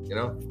 And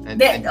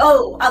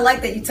I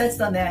like that you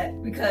touched on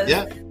that, because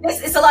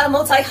it's a lot of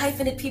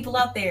multi-hyphenate people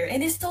out there,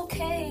 and it's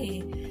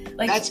okay.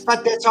 But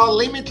that's our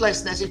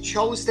limitlessness. It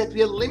shows that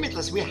we are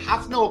limitless. We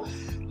have no.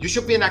 You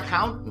should be an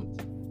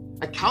accountant.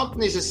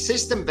 Accountant is a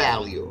system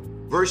value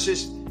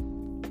versus.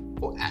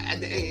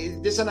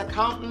 There's an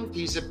accountant,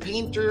 he's a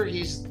painter,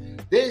 he's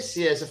this,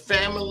 he has a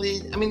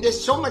family. I mean,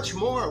 there's so much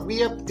more.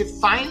 We are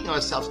defining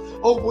ourselves.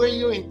 Oh, were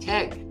you in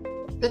tech?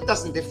 That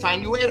doesn't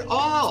define you at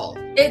all.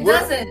 It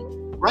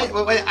doesn't. Right?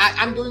 Well,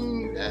 I'm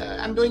doing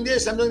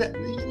this, I'm doing that.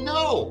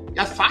 No,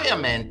 a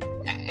fireman.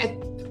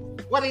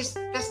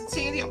 Doesn't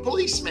say anything. A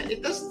policeman.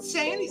 It doesn't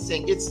say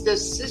anything. It's the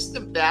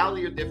system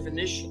value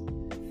definition.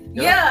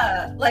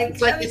 Yeah,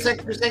 it's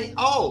like you're saying,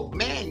 "Oh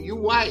man, you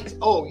white.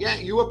 Oh yeah,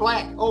 you are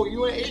black. Oh,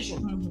 you are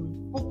Asian."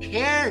 Who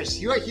cares?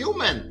 You are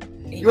human.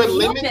 You're a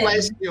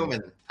limitless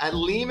human. A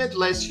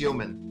limitless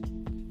human.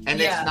 And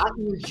it's not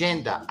in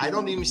gender. I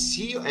don't even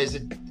see you as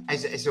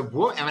a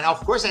woman. I mean, of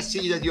course, I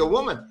see that you're a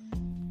woman,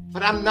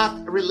 but I'm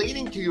not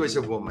relating to you as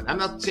a woman. I'm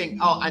not saying,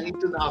 "Oh, I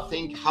need to now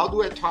think, how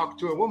do I talk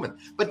to a woman?"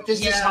 But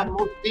this is how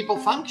most people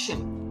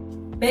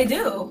function. They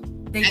do.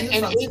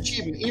 And age,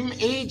 even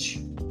age.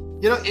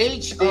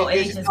 Age.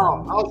 Age is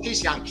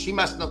she's young. She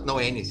must not know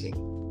anything.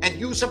 And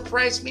you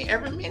surprise me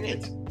every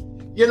minute.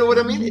 You know what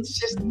I mean? It's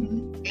just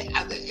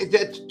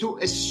that to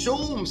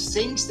assume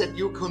things that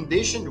you're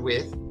conditioned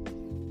with.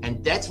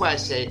 And that's why I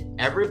say,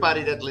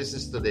 everybody that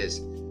listens to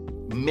this,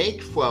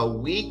 make for a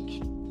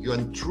week your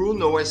true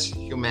knowers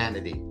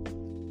humanity.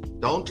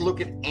 Don't look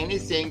at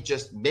anything.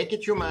 Just make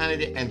it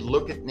humanity and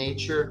look at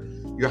nature,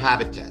 your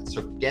habitat.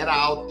 So get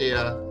out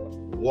there,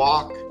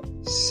 walk,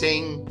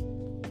 sing.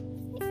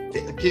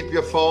 Keep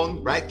your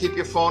phone, right? Keep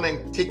your phone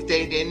and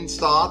dictate in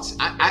thoughts.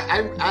 I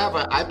have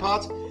an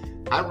iPod.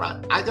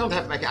 I don't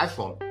have my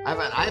iPhone. I have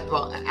an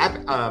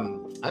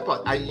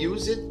iPod. I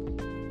use it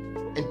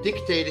and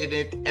dictate in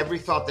it every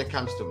thought that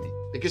comes to me,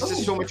 because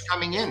there's so much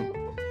coming in.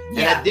 And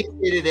I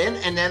dictate it in,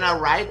 and then I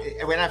write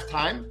when I have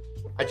time.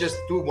 I just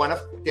do one of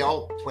they're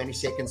all 20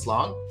 seconds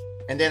long.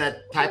 and then I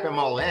type them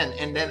all in,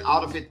 and then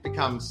out of it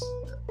becomes,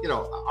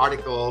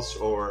 articles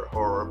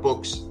or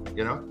books,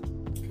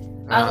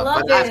 I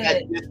love but it. I've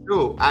had this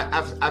too.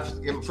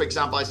 I've for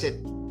example, I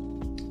said,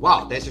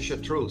 wow, there's a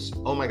chartreuse.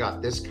 Oh my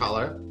God, this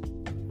color.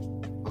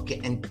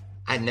 Okay, and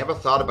I never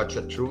thought about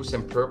chartreuse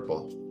and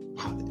purple.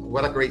 Wow,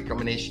 what a great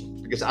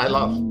combination, because I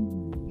love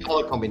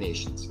color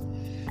combinations.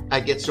 I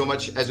get so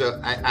much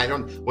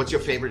what's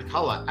your favorite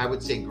color? I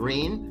would say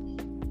green,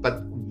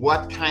 but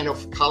what kind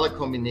of color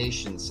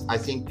combinations? I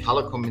think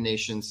color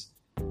combinations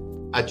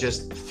are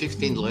just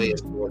 15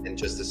 layers more than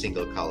just a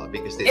single color,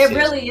 because it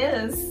really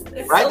is.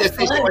 It's right? So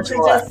fun to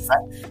just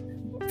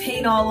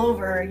paint all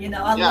over,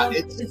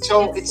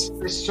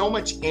 there's so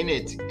much in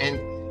it, and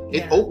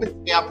it opens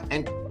me up.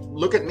 And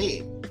look at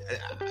me.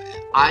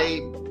 I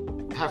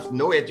have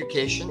no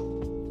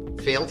education,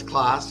 failed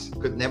class,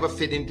 could never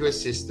fit into a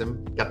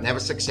system, got never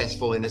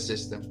successful in a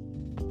system.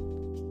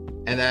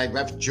 And I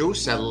have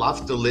juice. I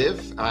love to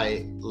live.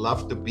 I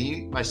love to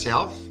be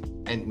myself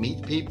and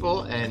meet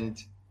people and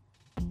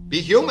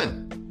be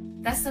human.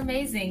 That's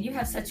amazing. You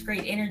have such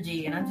great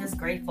energy, and I'm just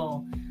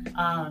grateful.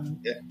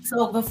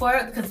 So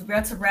because we're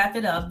about to wrap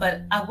it up,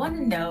 but I want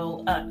to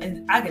know,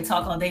 and I can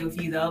talk all day with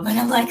you though, but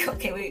I'm like,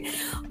 okay, we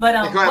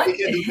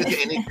can do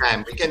this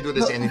anytime. We can do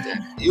this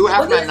anytime. You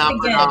have my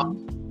number now.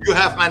 You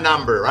have my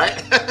number,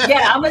 right?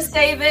 Yeah, I'm gonna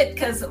save it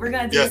because we're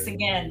gonna do this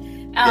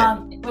again.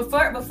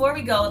 Before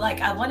we go,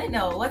 I want to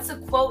know, what's a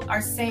quote or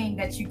saying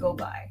that you go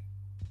by?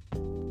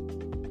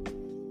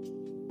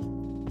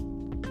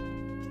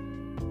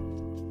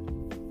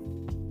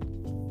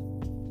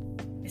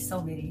 There's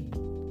so many.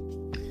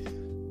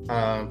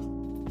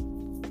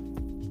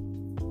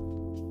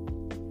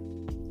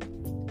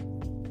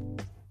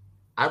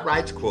 I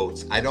write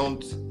quotes. I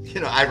don't,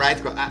 I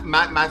write quotes.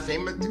 My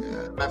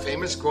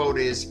famous quote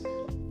is,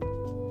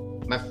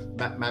 my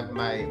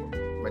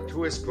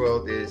truest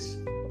quote is,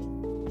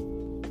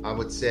 I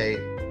would say,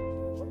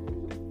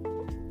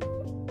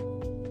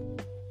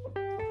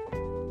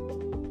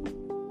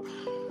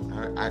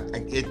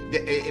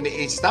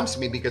 it stumps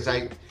me because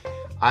I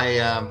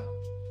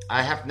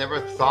have never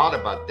thought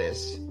about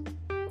this.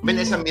 I mean,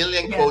 there's a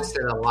million quotes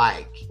that I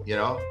like,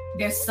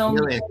 There's so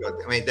many.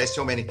 There's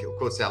so many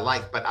quotes that I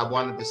like, but I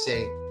wanted to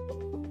say,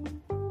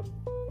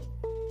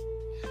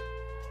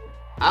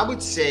 I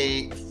would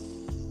say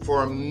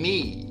for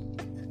me,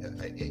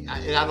 I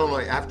don't know,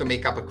 I have to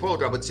make up a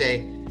quote. I would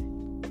say,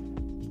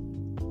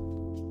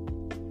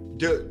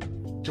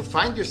 to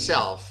find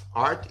yourself,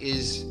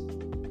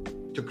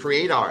 to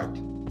create art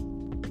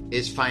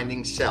is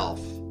finding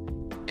self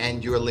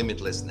and your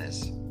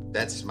limitlessness.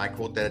 That's my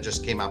quote that I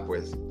just came up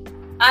with.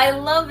 I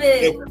love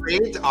it. To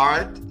create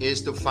art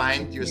is to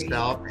find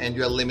yourself and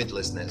your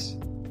limitlessness.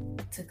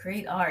 To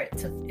create art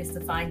is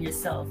to find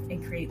yourself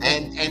and create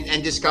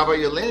and discover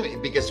your limit,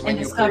 because when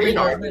you create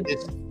art,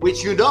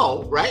 which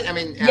right? I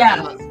mean,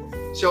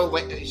 so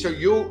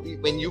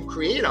when you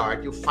create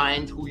art, you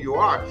find who you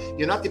are.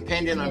 You're not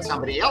dependent on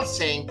somebody else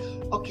saying,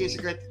 okay,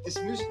 so good, this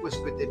music was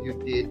good that you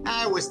did.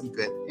 I wasn't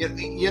good.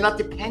 You're not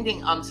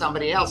depending on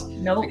somebody else.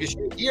 No, because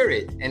you hear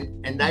it,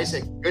 and that's a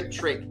good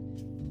trick.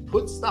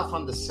 Put stuff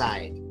on the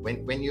side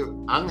when you're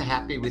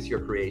unhappy with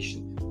your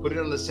creation. Put it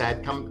on the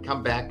side.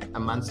 Come back a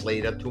month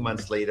later, 2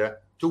 months later,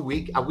 a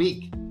week,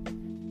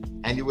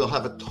 and you will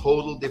have a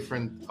total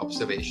different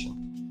observation.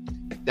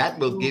 That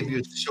will give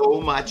you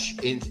so much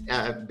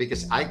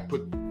because I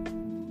put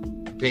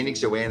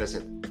paintings away and I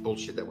said,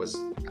 bullshit.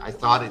 I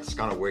thought it's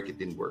gonna work. It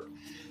didn't work,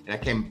 and I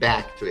came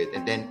back to it.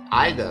 And then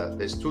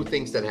there's two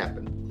things that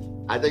happen.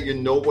 Either you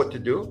know what to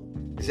do.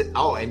 You said,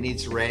 oh, it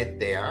needs red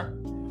there,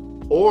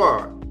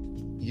 or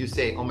you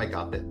say, oh my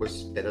God, that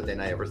was better than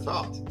I ever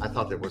thought. I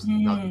thought that was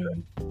not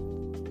good.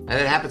 And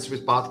it happens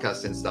with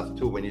podcasts and stuff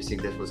too. When you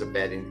think that was a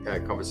bad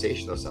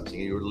conversation or something,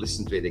 you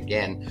listen to it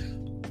again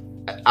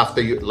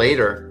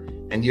later,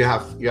 and you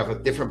have a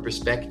different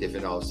perspective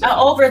and all. I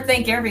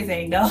overthink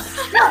everything. No.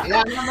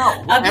 No.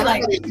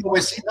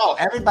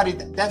 Everybody.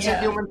 That's a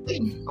human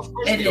thing. Of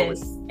course,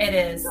 it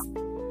is.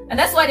 And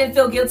that's why I didn't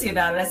feel guilty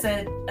about it. I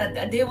said,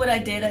 I did what I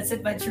did. I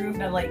said my truth,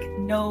 and I'm like,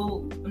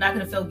 no, I'm not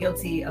going to feel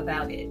guilty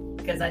about it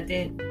because I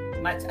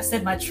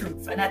said my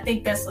truth, and I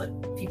think that's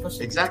what people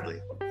should exactly.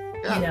 do.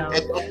 Yeah.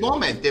 At that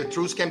moment, the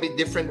truth can be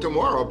different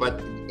tomorrow,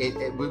 but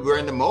we were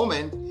in the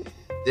moment.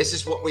 This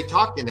is what we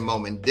talked in the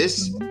moment.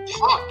 This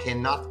talk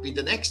cannot be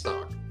the next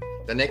talk.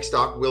 The next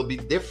talk will be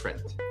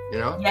different,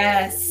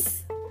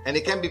 Yes. And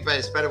it can be,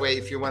 by the way,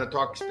 if you want to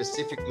talk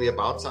specifically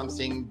about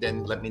something,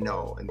 then let me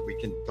know. And we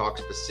can talk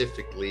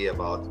specifically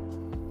about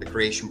the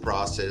creation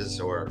process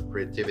or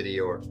creativity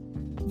or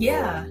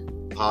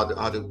how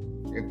to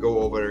go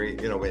over,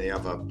 when you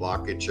have a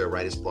blockage or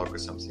writer's block or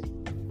something.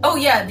 Oh,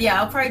 yeah.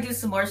 I'll probably do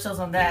some more shows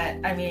on that.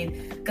 I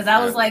mean, because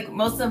I was like,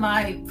 most of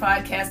my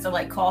podcasts are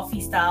like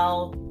coffee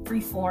style,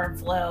 free form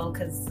flow,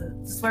 because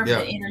it's where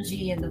the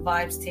energy and the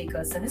vibes take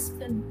us. And it's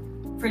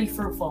been pretty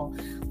fruitful.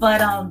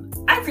 But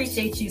I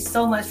appreciate you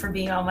so much for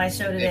being on my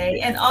show today.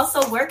 And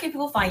also, where can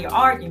people find your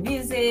art, your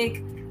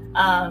music,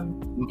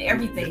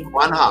 everything?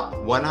 One hop,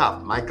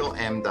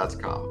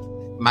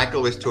 michaellam.com.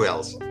 Michaell with 2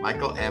 L's.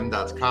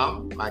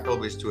 MichaellM.com, Michaell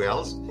with 2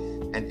 L's.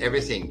 And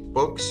everything,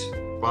 books,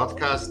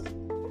 podcast,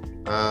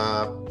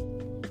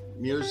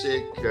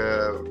 music,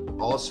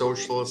 all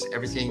socials,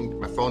 everything,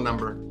 my phone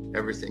number,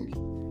 everything.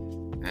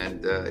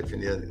 And if you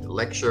need a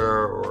lecture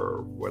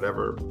or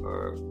whatever,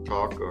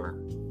 talk or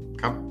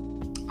come.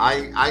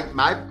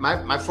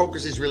 My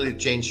focus is really to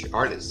change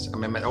artists. I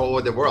mean, all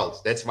over the world.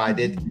 That's why I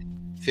did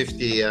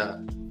 50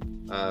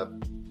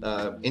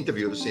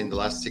 interviews in the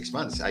last 6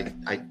 months.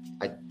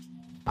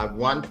 I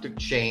want to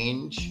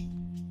change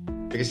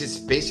because it's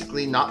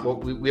basically not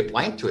what we're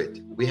blind to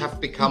it. We have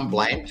become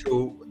blind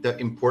to the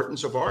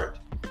importance of art.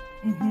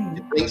 Mm-hmm.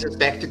 It brings us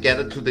back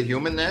together to the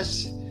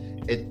humanness.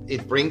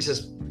 It brings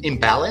us in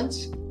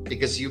balance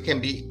because you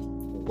can be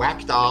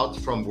whacked out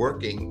from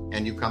working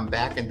and you come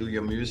back and do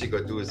your music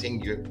or do a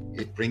thing.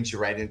 It brings you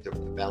right into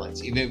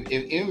balance. Even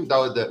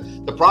though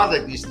the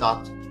product is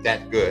not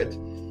that good,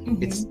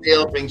 mm-hmm. It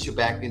still brings you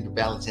back into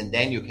balance, and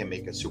then you can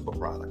make a super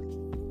product.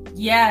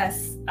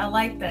 Yes, I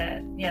like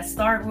that. Yeah,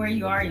 start where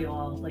you are, you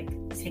all. Like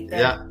take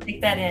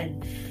that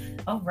in.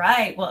 All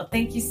right. Well,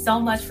 thank you so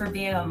much for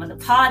being on the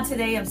pod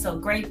today. I'm so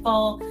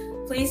grateful.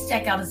 Please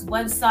check out his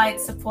website,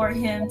 support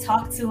him,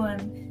 talk to him.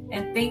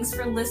 And thanks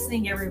for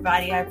listening,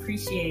 everybody. I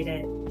appreciate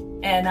it.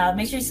 And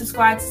make sure you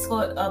subscribe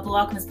to Blue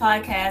Alchemist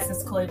Podcast and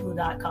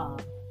SequoiaBlue.com.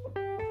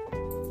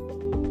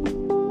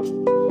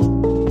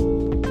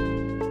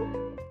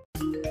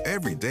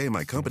 Every day,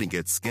 my company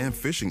gets scam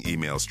phishing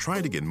emails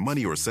trying to get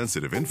money or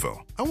sensitive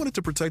info. I wanted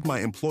to protect my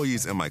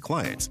employees and my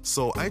clients,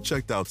 so I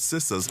checked out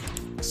CISA's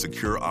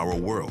Secure Our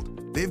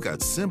World. They've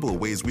got simple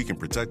ways we can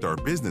protect our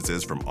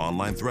businesses from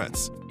online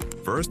threats.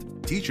 First,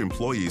 teach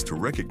employees to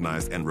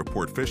recognize and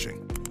report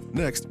phishing.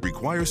 Next,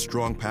 require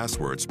strong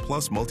passwords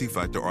plus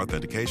multi-factor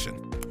authentication.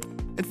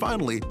 And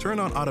finally, turn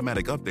on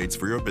automatic updates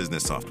for your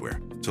business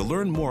software. To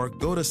learn more,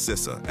 go to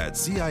CISA at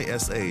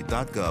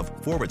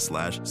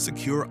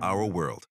cisa.gov/Secure Our World.